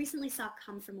 I just recently saw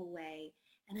Come From Away,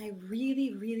 and I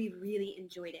really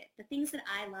enjoyed it. The things that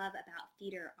I love about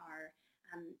theater are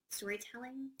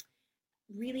storytelling,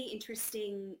 really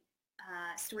interesting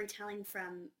storytelling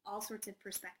from all sorts of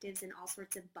perspectives and all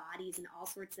sorts of bodies and all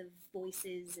sorts of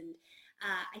voices. And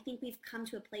I think we've come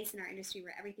to a place in our industry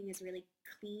where everything is really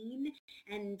clean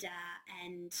and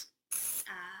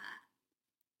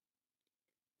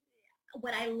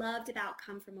what I loved about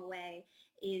Come From Away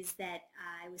is that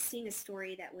I was seeing a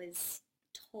story that was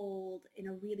told in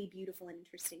a really beautiful and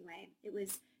interesting way. It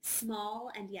was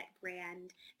small and yet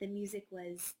grand. The music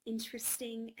was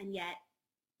interesting and yet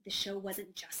the show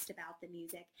wasn't just about the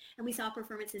music. And we saw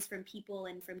performances from people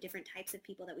and from different types of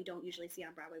people that we don't usually see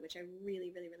on Broadway, which I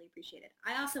really appreciated.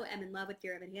 I also am in love with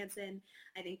Dear Evan Hansen.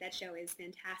 I think that show is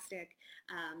fantastic.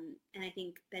 And I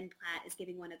think Ben Platt is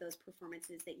giving one of those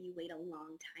performances that you wait a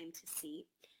long time to see.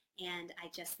 And I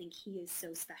just think he is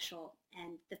so special.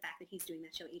 And the fact that he's doing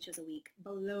that show 8 shows a week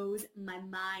blows my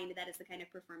mind. That is the kind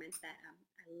of performance that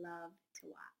I love to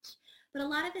watch. But a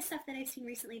lot of the stuff that I've seen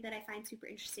recently that I find super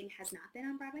interesting has not been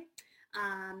on Broadway.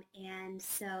 And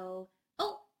so,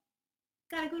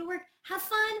 gotta go to work. Have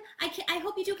fun. I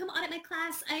hope you do come audit my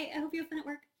class. I hope you have fun at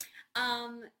work.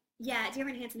 Yeah, Dear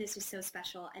Evan Hansen is just so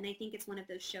special. And I think it's one of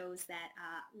those shows that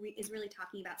is really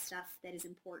talking about stuff that is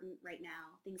important right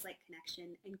now. Things like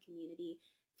connection and community,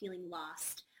 feeling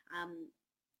lost,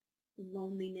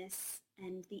 loneliness,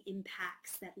 and the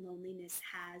impacts that loneliness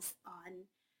has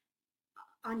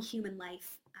on human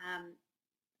life.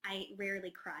 I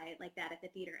rarely cry like that at the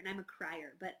theater, and I'm a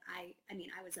crier, but I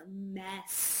was a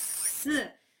mess.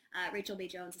 Rachel Bay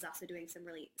Jones is also doing some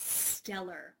really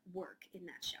stellar work in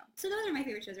that show. So those are my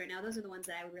favorite shows right now. Those are the ones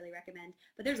that I would really recommend.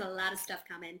 But there's a lot of stuff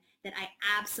coming that I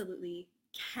absolutely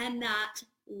cannot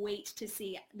wait to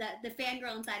see. The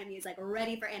fangirl inside of me is like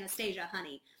ready for Anastasia,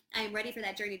 honey. I am ready for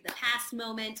that journey to the past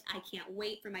moment. I can't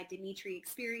wait for my Dimitri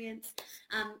experience.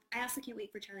 I also can't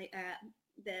wait for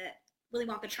the Willy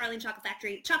Wonka Charlie and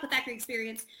Chocolate Factory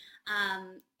experience.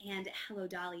 And Hello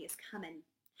Dolly is coming.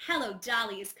 Hello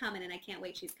Dolly is coming, and I can't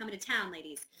wait. She's coming to town,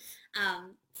 ladies.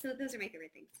 So those are my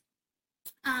favorite things.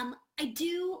 I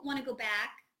do want to go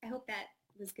back. I hope that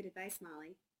was good advice,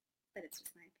 Molly, but it's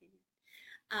just my opinion.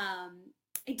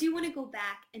 I do want to go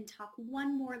back and talk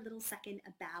one more little second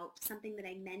about something that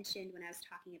I mentioned when I was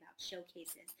talking about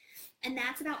showcases, and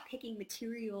that's about picking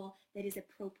material that is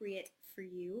appropriate for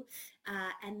you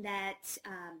and that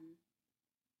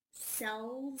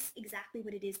sells exactly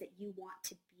what it is that you want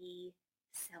to be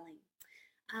selling.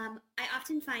 I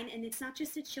often find, and it's not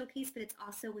just at showcase, but it's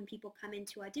also when people come in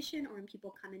to audition or when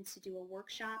people come in to do a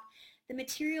workshop. The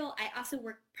material, I also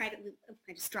work privately.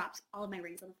 I just dropped all of my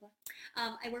rings on the floor.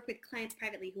 I work with clients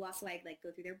privately who also I like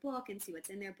go through their book and see what's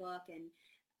in their book. And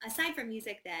aside from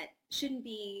music that shouldn't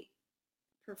be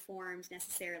performed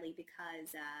necessarily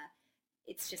because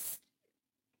it's just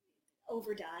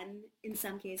overdone in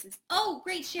some cases. Oh,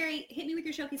 great, Sherry. Hit me with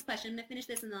your showcase question. I'm going to finish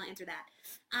this and then I'll answer that.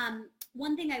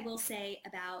 One thing I will say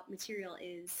about material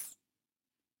is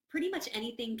pretty much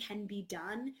anything can be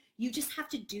done. You just have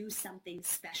to do something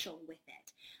special with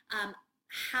it.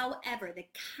 However, the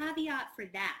caveat for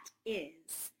that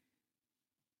is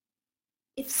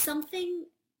if something,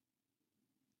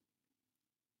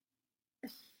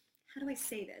 how do I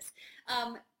say this?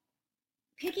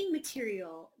 Picking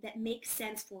material that makes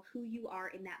sense for who you are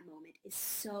in that moment is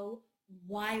so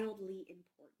wildly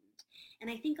important. And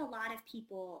I think a lot of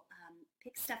people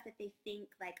pick stuff that they think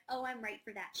like, oh, I'm right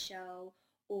for that show,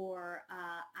 or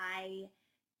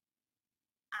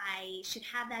I should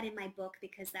have that in my book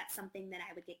because that's something that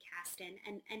I would get cast in.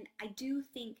 And I do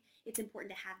think it's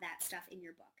important to have that stuff in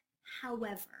your book.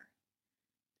 However,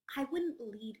 I wouldn't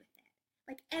lead with it.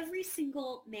 Like every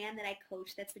single man that I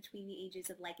coach that's between the ages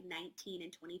of like 19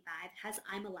 and 25 has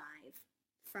I'm Alive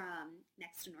from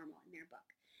Next to Normal in their book.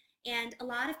 And a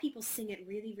lot of people sing it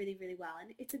really, really, really well.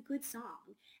 And it's a good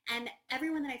song. And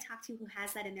everyone that I talk to who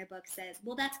has that in their book says,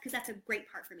 well, that's because that's a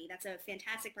great part for me. That's a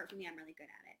fantastic part for me. I'm really good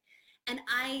at it. And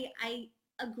I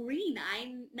agree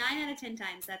 9 out of 10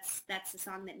 times that's a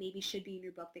song that maybe should be in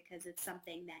your book because it's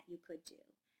something that you could do.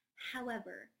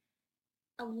 However,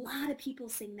 a lot of people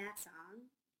sing that song,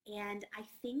 and I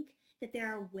think that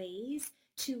there are ways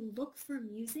to look for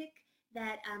music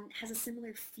that has a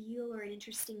similar feel or an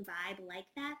interesting vibe like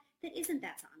that isn't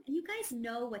that song. And you guys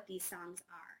know what these songs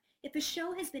are. If a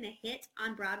show has been a hit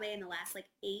on Broadway in the last like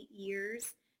 8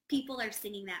 years, people are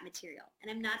singing that material. And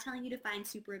I'm not telling you to find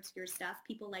super obscure stuff.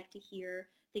 People like to hear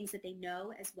things that they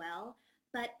know as well.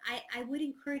 But I would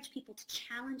encourage people to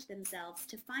challenge themselves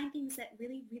to find things that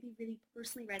really, really, really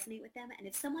personally resonate with them. And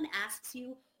if someone asks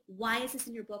you, why is this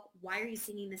in your book? Why are you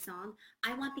singing this song?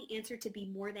 I want the answer to be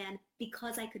more than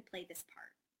because I could play this part.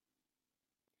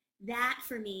 That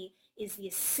for me is the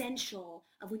essential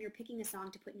of when you're picking a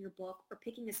song to put in your book or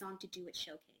picking a song to do at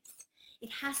Showcase. It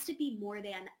has to be more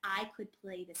than I could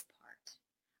play this part.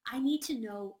 I need to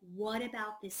know what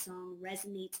about this song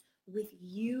resonates with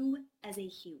you as a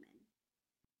human.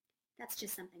 That's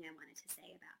just something I wanted to say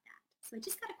about that. So I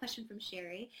just got a question from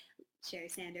Sherry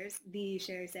Sanders, the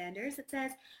Sherry Sanders. It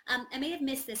says, I may have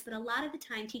missed this, but a lot of the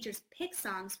time teachers pick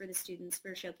songs for the students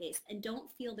for Showcase and don't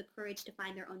feel the courage to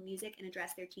find their own music and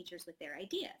address their teachers with their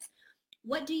ideas.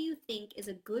 What do you think is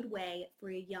a good way for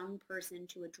a young person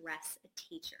to address a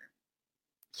teacher?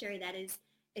 Sherry, that is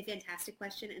a fantastic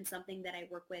question and something that I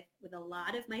work with a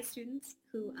lot of my students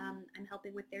who I'm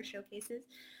helping with their showcases.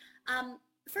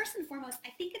 First and foremost, I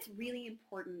think it's really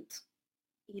important.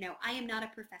 You know, I am not a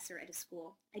professor at a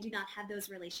school. I do not have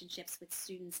those relationships with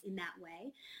students in that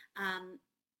way.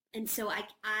 And so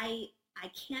I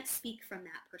can't speak from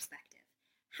that perspective.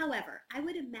 However, I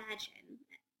would imagine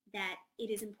that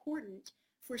it is important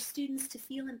for students to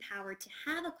feel empowered to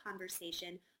have a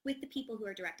conversation with the people who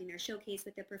are directing their showcase,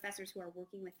 with the professors who are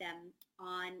working with them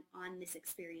on this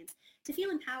experience, to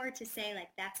feel empowered to say, like,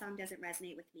 that song doesn't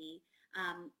resonate with me,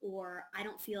 or I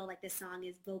don't feel like this song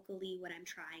is vocally what I'm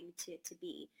trying to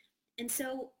be. And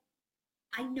so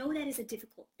I know that is a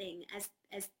difficult thing as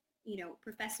you know,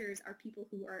 professors are people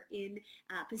who are in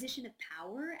a position of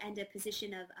power and a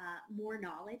position of more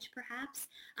knowledge, perhaps.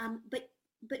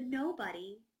 But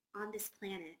nobody on this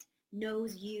planet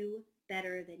knows you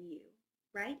better than you,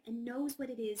 right? And knows what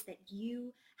it is that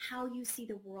you, how you see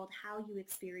the world, how you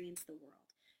experience the world.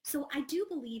 So I do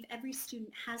believe every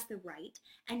student has the right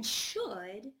and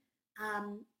should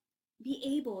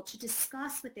be able to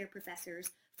discuss with their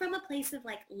professors from a place of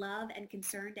like love and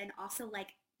concern, and also like,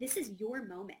 this is your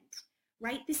moment,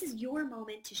 right? This is your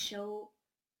moment to show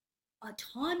a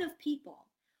ton of people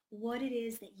what it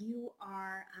is that you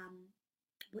are,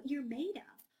 what you're made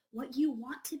of, what you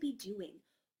want to be doing,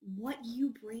 what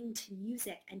you bring to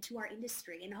music and to our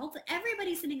industry. And hopefully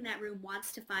everybody sitting in that room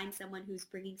wants to find someone who's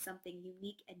bringing something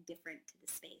unique and different to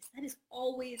the space. That is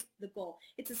always the goal.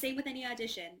 It's the same with any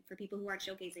audition for people who aren't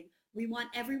showcasing. We want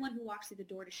everyone who walks through the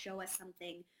door to show us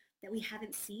something that we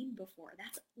haven't seen before.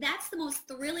 That's the most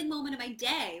thrilling moment of my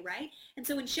day, right? And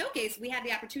so in Showcase, we have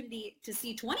the opportunity to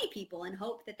see 20 people and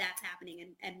hope that that's happening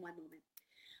in one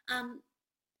moment.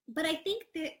 But I think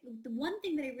that the one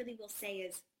thing that I really will say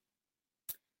is,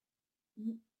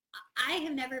 I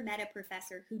have never met a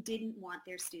professor who didn't want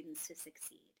their students to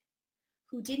succeed,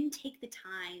 who didn't take the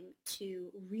time to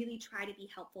really try to be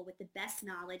helpful with the best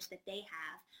knowledge that they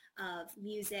have of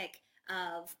music,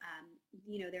 of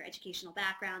you know, their educational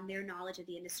background, their knowledge of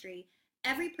the industry.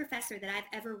 Every professor that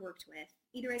I've ever worked with,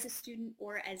 either as a student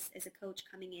or as a coach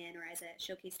coming in or as a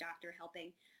showcase doctor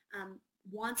helping,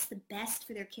 wants the best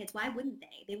for their kids. Why wouldn't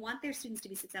they? They want their students to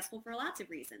be successful for lots of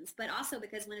reasons, but also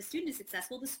because when a student is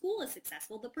successful, the school is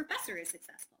successful, the professor is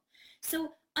successful.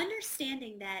 So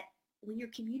understanding that when you're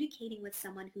communicating with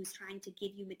someone who's trying to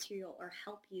give you material or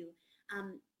help you,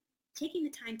 taking the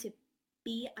time to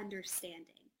be understanding.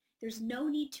 There's no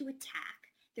need to attack.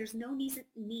 There's no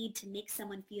need to make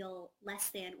someone feel less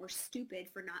than or stupid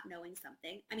for not knowing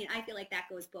something. I mean, I feel like that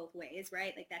goes both ways,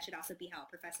 right? Like that should also be how a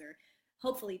professor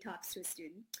hopefully talks to a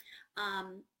student.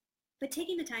 But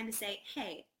taking the time to say,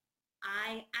 hey,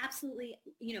 I absolutely,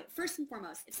 you know, first and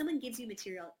foremost, if someone gives you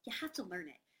material, you have to learn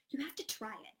it. You have to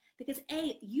try it because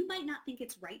A, you might not think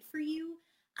it's right for you,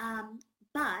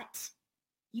 but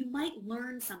you might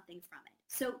learn something from it.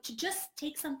 So to just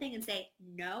take something and say,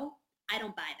 no, I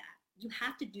don't buy that. You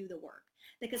have to do the work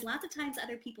because lots of times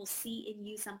other people see in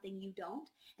you something you don't,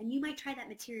 and you might try that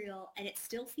material and it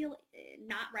still feel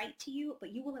not right to you,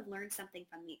 but you will have learned something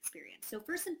from the experience. So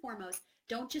first and foremost,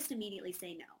 don't just immediately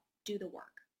say no. Do the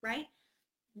work, right?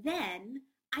 Then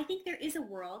I think there is a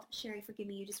world, Sherry, forgive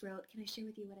me, you just wrote, can I share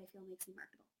with you what I feel makes me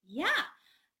marketable? Yeah.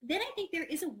 Then I think there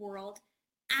is a world,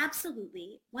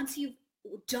 absolutely, once you've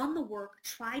done the work,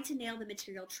 tried to nail the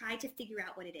material, tried to figure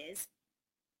out what it is,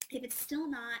 if it's still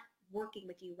not working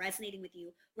with you, resonating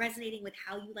with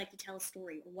how you like to tell a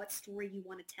story or what story you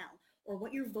want to tell or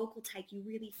what your vocal type you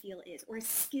really feel is or a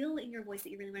skill in your voice that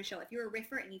you really want to show. If you're a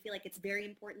riffer and you feel like it's very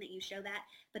important that you show that,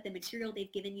 but the material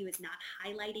they've given you is not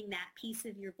highlighting that piece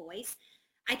of your voice,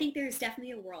 I think there's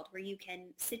definitely a world where you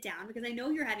can sit down, because I know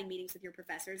you're having meetings with your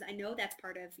professors. I know that's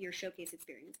part of your showcase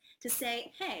experience, to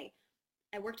say, hey,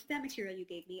 I worked with that material you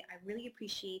gave me. I really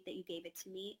appreciate that you gave it to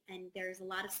me, and there's a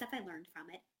lot of stuff I learned from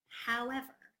it.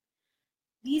 However,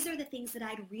 these are the things that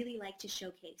I'd really like to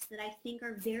showcase that I think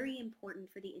are very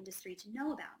important for the industry to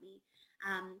know about me.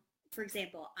 For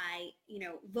example,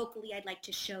 vocally I'd like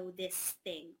to show this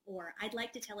thing, or I'd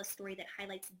like to tell a story that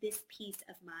highlights this piece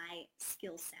of my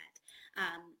skill set,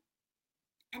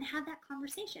 and have that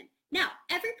conversation. Now,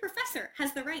 every professor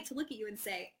has the right to look at you and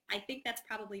say, I think that's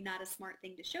probably not a smart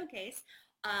thing to showcase,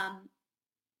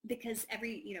 because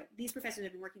these professors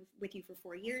have been working with you for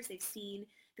 4 years. They've seen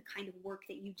the kind of work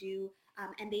that you do,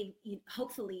 and they've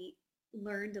hopefully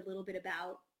learned a little bit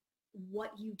about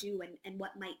what you do and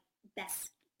what might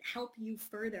best help you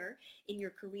further in your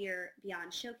career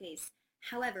beyond showcase.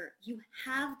 However, you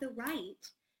have the right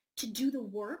to do the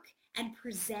work and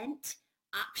present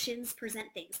options, present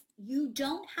things. You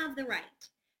don't have the right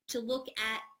to look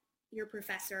at your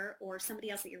professor or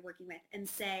somebody else that you're working with and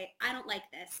say, I don't like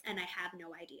this and I have no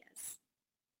ideas.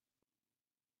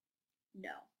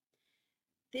 No.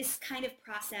 This kind of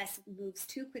process moves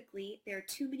too quickly. There are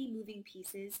too many moving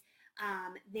pieces.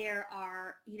 There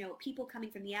are, people coming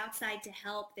from the outside to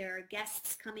help. There are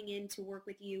guests coming in to work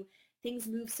with you. Things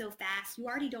move so fast. You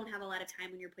already don't have a lot of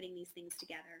time when you're putting these things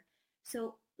together.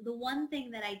 So the one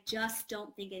thing that I just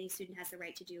don't think any student has the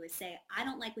right to do is say, I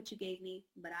don't like what you gave me,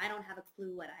 but I don't have a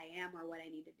clue what I am or what I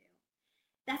need to do.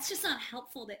 That's just not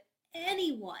helpful to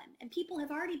anyone. And people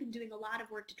have already been doing a lot of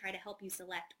work to try to help you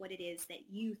select what it is that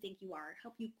you think you are,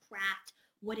 help you craft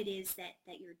what it is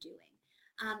that you're doing.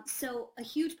 So a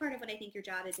huge part of what I think your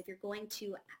job is, if you're going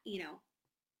to,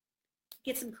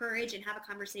 get some courage and have a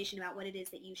conversation about what it is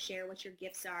that you share, what your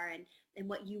gifts are, and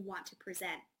what you want to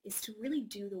present, is to really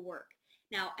do the work.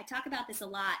 Now, I talk about this a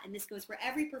lot, and this goes for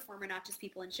every performer, not just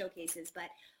people in showcases, but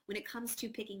when it comes to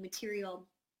picking material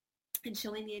and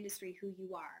showing the industry who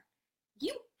you are,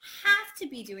 you have to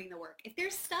be doing the work. If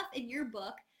there's stuff in your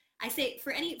book, I say,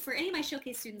 for any of my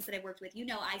showcase students that I've worked with,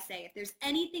 I say, if there's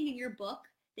anything in your book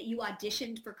that you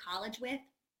auditioned for college with,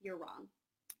 you're wrong.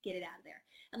 Get it out of there.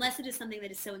 Unless it is something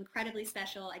that is so incredibly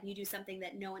special and you do something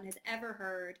that no one has ever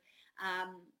heard,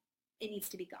 it needs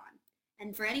to be gone.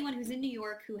 And for anyone who's in New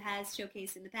York who has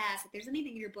showcased in the past, if there's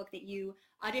anything in your book that you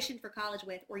auditioned for college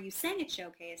with or you sang at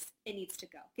showcase, it needs to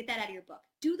go. Get that out of your book.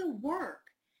 Do the work.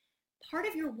 Part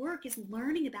of your work is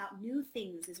learning about new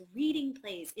things, is reading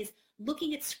plays, is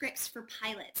looking at scripts for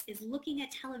pilots, is looking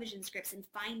at television scripts and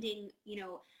finding,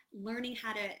 learning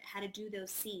how to do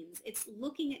those scenes. It's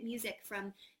looking at music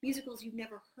from musicals you've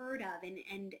never heard of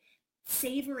and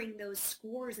savoring those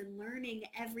scores and learning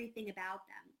everything about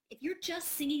them. If you're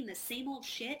just singing the same old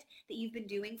shit that you've been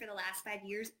doing for the last 5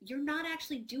 years, you're not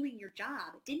actually doing your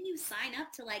job. Didn't you sign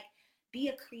up to be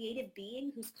a creative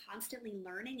being who's constantly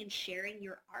learning and sharing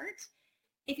your art?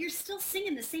 If you're still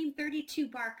singing the same 32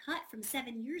 bar cut from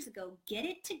 7 years ago, get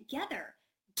it together.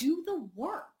 Do the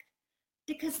work.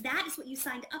 Because that is what you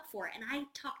signed up for. And I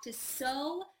talk to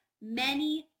so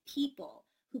many people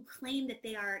who claim that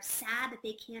they are sad that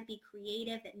they can't be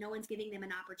creative, that no one's giving them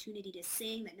an opportunity to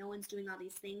sing, that no one's doing all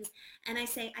these things. And I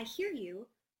say, I hear you,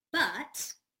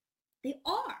 but they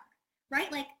are,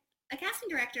 right? Like a casting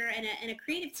director and a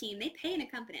creative team, they pay an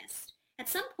accompanist. At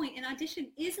some point, an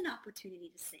audition is an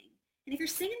opportunity to sing. And if you're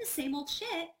singing the same old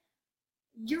shit,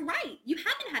 you're right. You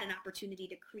haven't had an opportunity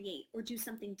to create or do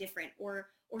something different or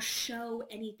show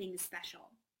anything special.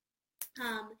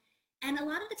 And a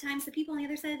lot of the times the people on the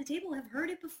other side of the table have heard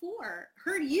it before,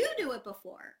 heard you do it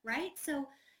before, right? So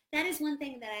that is one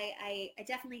thing that I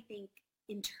definitely think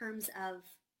in terms of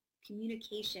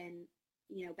communication,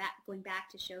 going back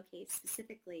to showcase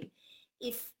specifically,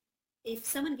 if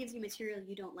someone gives you material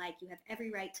you don't like, you have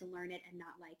every right to learn it and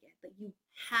not like it, but you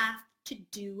have to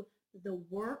do the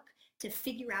work to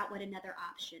figure out what another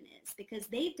option is, because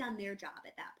they've done their job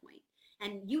at that point.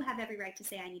 And you have every right to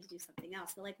say, I need to do something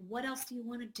else. But like, what else do you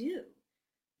want to do?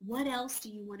 What else do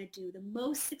you want to do? The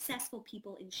most successful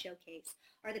people in Showcase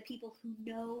are the people who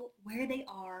know where they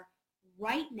are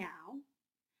right now,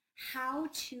 how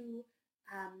to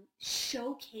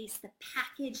showcase the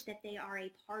package that they are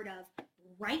a part of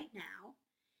right now,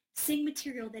 sing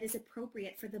material that is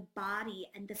appropriate for the body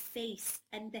and the face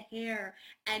and the hair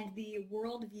and the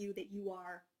worldview that you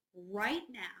are right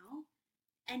now,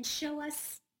 and show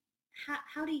us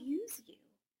how to use you,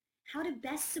 how to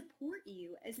best support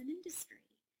you as an industry.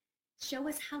 Show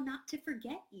us how not to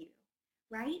forget you,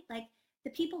 right? Like, the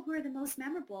people who are the most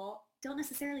memorable don't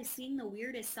necessarily sing the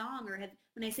weirdest song, or have,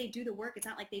 when I say do the work, it's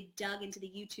not like they've dug into the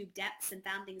YouTube depths and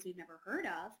found things we've never heard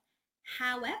of.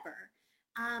 However,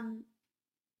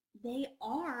 they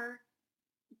are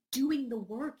doing the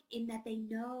work in that they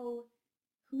know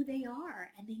who they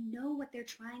are and they know what they're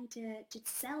trying to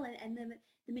sell, and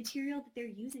the material that they're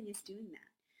using is doing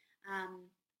that.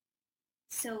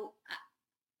 So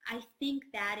I think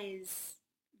that is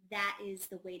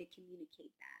the way to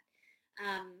communicate that.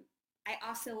 I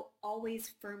also always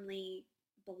firmly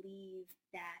believe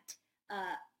that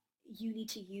you need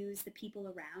to use the people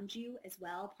around you as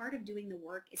well. Part of doing the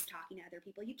work is talking to other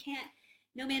people. You can't,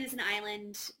 no man is an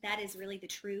island. That is really the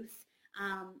truth.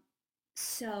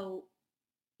 So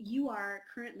you are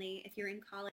currently, if you're in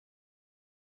college,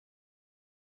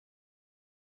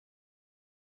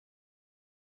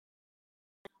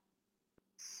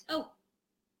 oh,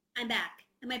 I'm back.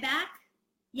 Am I back?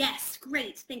 Yes,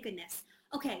 great, thank goodness.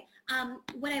 Okay,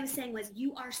 what I was saying was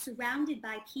you are surrounded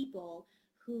by people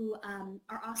who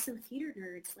are also theater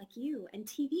nerds like you, and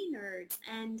TV nerds,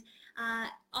 and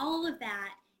all of that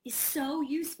is so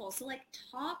useful. So like,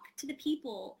 talk to the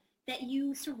people that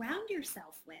you surround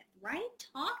yourself with, right?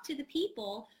 Talk to the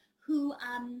people who,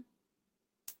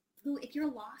 if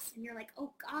you're lost and you're like,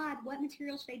 oh God, what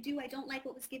material should I do? I don't like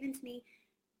what was given to me.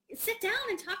 Sit down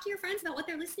and talk to your friends about what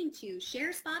they're listening to.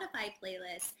 Share Spotify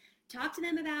playlists. Talk to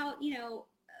them about,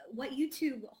 what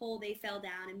YouTube hole they fell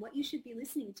down and what you should be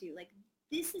listening to. Like,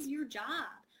 this is your job.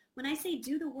 When I say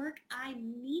do the work, I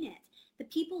mean it. The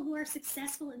people who are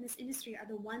successful in this industry are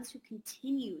the ones who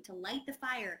continue to light the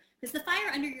fire, because the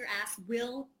fire under your ass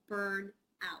will burn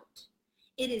out.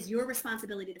 It is your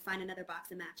responsibility to find another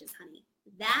box of matches, honey.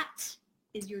 That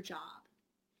is your job.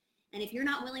 And if you're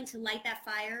not willing to light that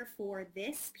fire for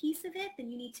this piece of it, then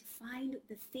you need to find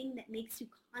the thing that makes you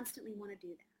constantly want to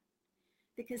do that.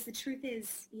 Because the truth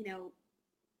is,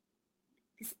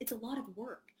 it's a lot of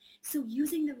work. So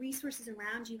using the resources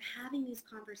around you, having these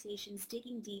conversations,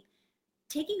 digging deep,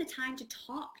 taking the time to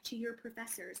talk to your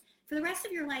professors. For the rest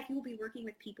of your life, you will be working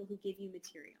with people who give you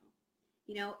material.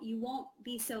 You won't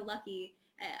be so lucky.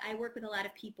 I work with a lot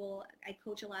of people. I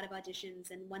coach a lot of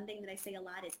auditions. And one thing that I say a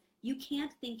lot is, you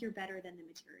can't think you're better than the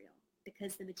material,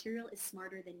 because the material is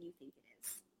smarter than you think it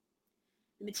is.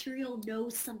 The material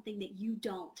knows something that you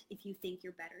don't if you think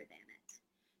you're better than it.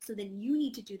 So then you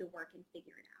need to do the work and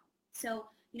figure it out. So,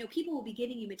 people will be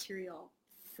giving you material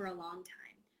for a long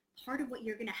time. Part of what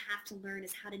you're going to have to learn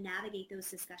is how to navigate those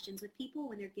discussions with people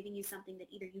when they're giving you something that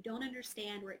either you don't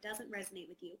understand or it doesn't resonate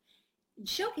with you. In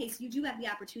Showcase, you do have the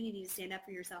opportunity to stand up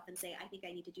for yourself and say, I think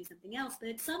I need to do something else. But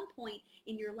at some point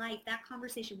in your life, that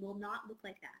conversation will not look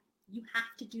like that. You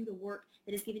have to do the work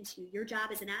that is given to you. Your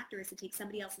job as an actor is to take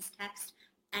somebody else's text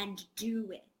and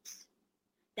do it.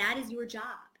 That is your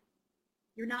job.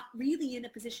 You're not really in a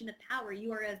position of power.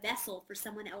 You are a vessel for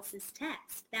someone else's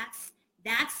text. That's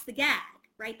the gag,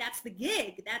 right? That's the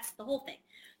gig. That's the whole thing.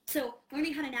 So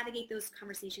learning how to navigate those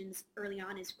conversations early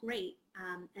on is great,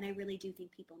 and I really do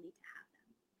think people need to have them.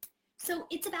 So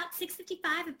it's about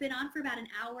 6:55. I've been on for about an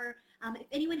hour. If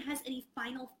anyone has any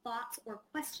final thoughts or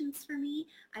questions for me,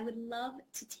 I would love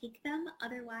to take them.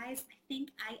 Otherwise, I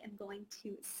think I am going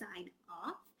to sign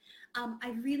off.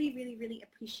 I really, really, really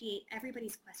appreciate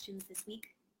everybody's questions this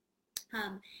week.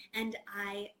 And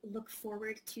I look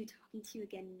forward to talking to you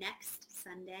again next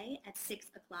Sunday at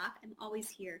 6 o'clock. I'm always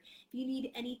here. If you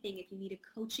need anything, if you need a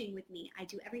coaching with me, I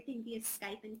do everything via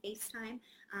Skype and FaceTime.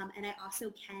 And I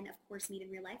also can, of course, meet in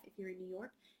real life if you're in New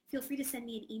York. Feel free to send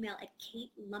me an email at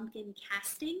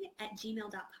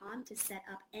katelumpkincasting@gmail.com to set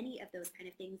up any of those kind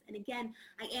of things. And again,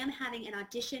 I am having an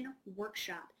audition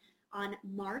workshop on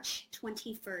March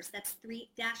 21st. That's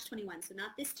 3-21. So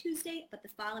not this Tuesday, but the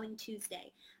following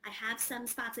Tuesday. I have some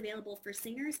spots available for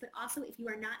singers, but also if you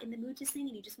are not in the mood to sing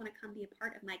and you just want to come be a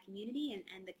part of my community and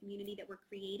the community that we're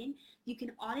creating, you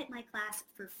can audit my class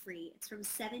for free. It's from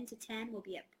 7 to 10. We'll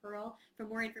be at Pearl. For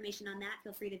more information on that,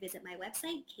 feel free to visit my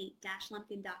website,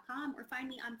 kate-lumpkin.com, or find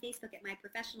me on Facebook at my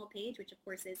professional page, which of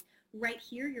course is right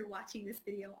here. You're watching this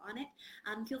video on it.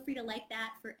 Feel free to like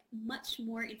that for much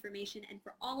more information and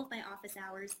for all of my office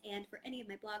hours and for any of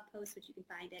my blog posts, which you can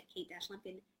find at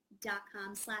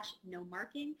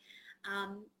kate-lumpkin.com/no-marking.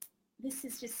 This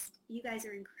is just, you guys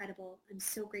are incredible. I'm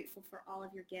so grateful for all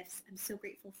of your gifts. I'm so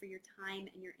grateful for your time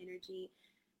and your energy.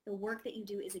 The work that you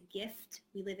do is a gift.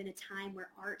 We live in a time where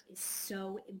art is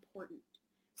so important.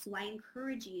 So I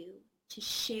encourage you to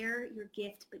share your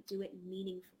gift, but do it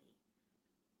meaningfully.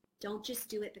 Don't just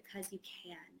do it because you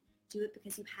can. Do it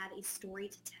because you have a story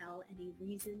to tell and a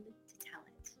reason to tell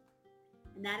it.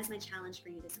 And that is my challenge for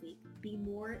you this week. Be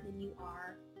more than you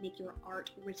are. Make your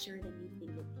art richer than you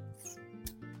think it is.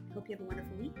 I hope you have a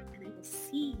wonderful week, and I will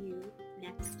see you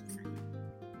next Sunday.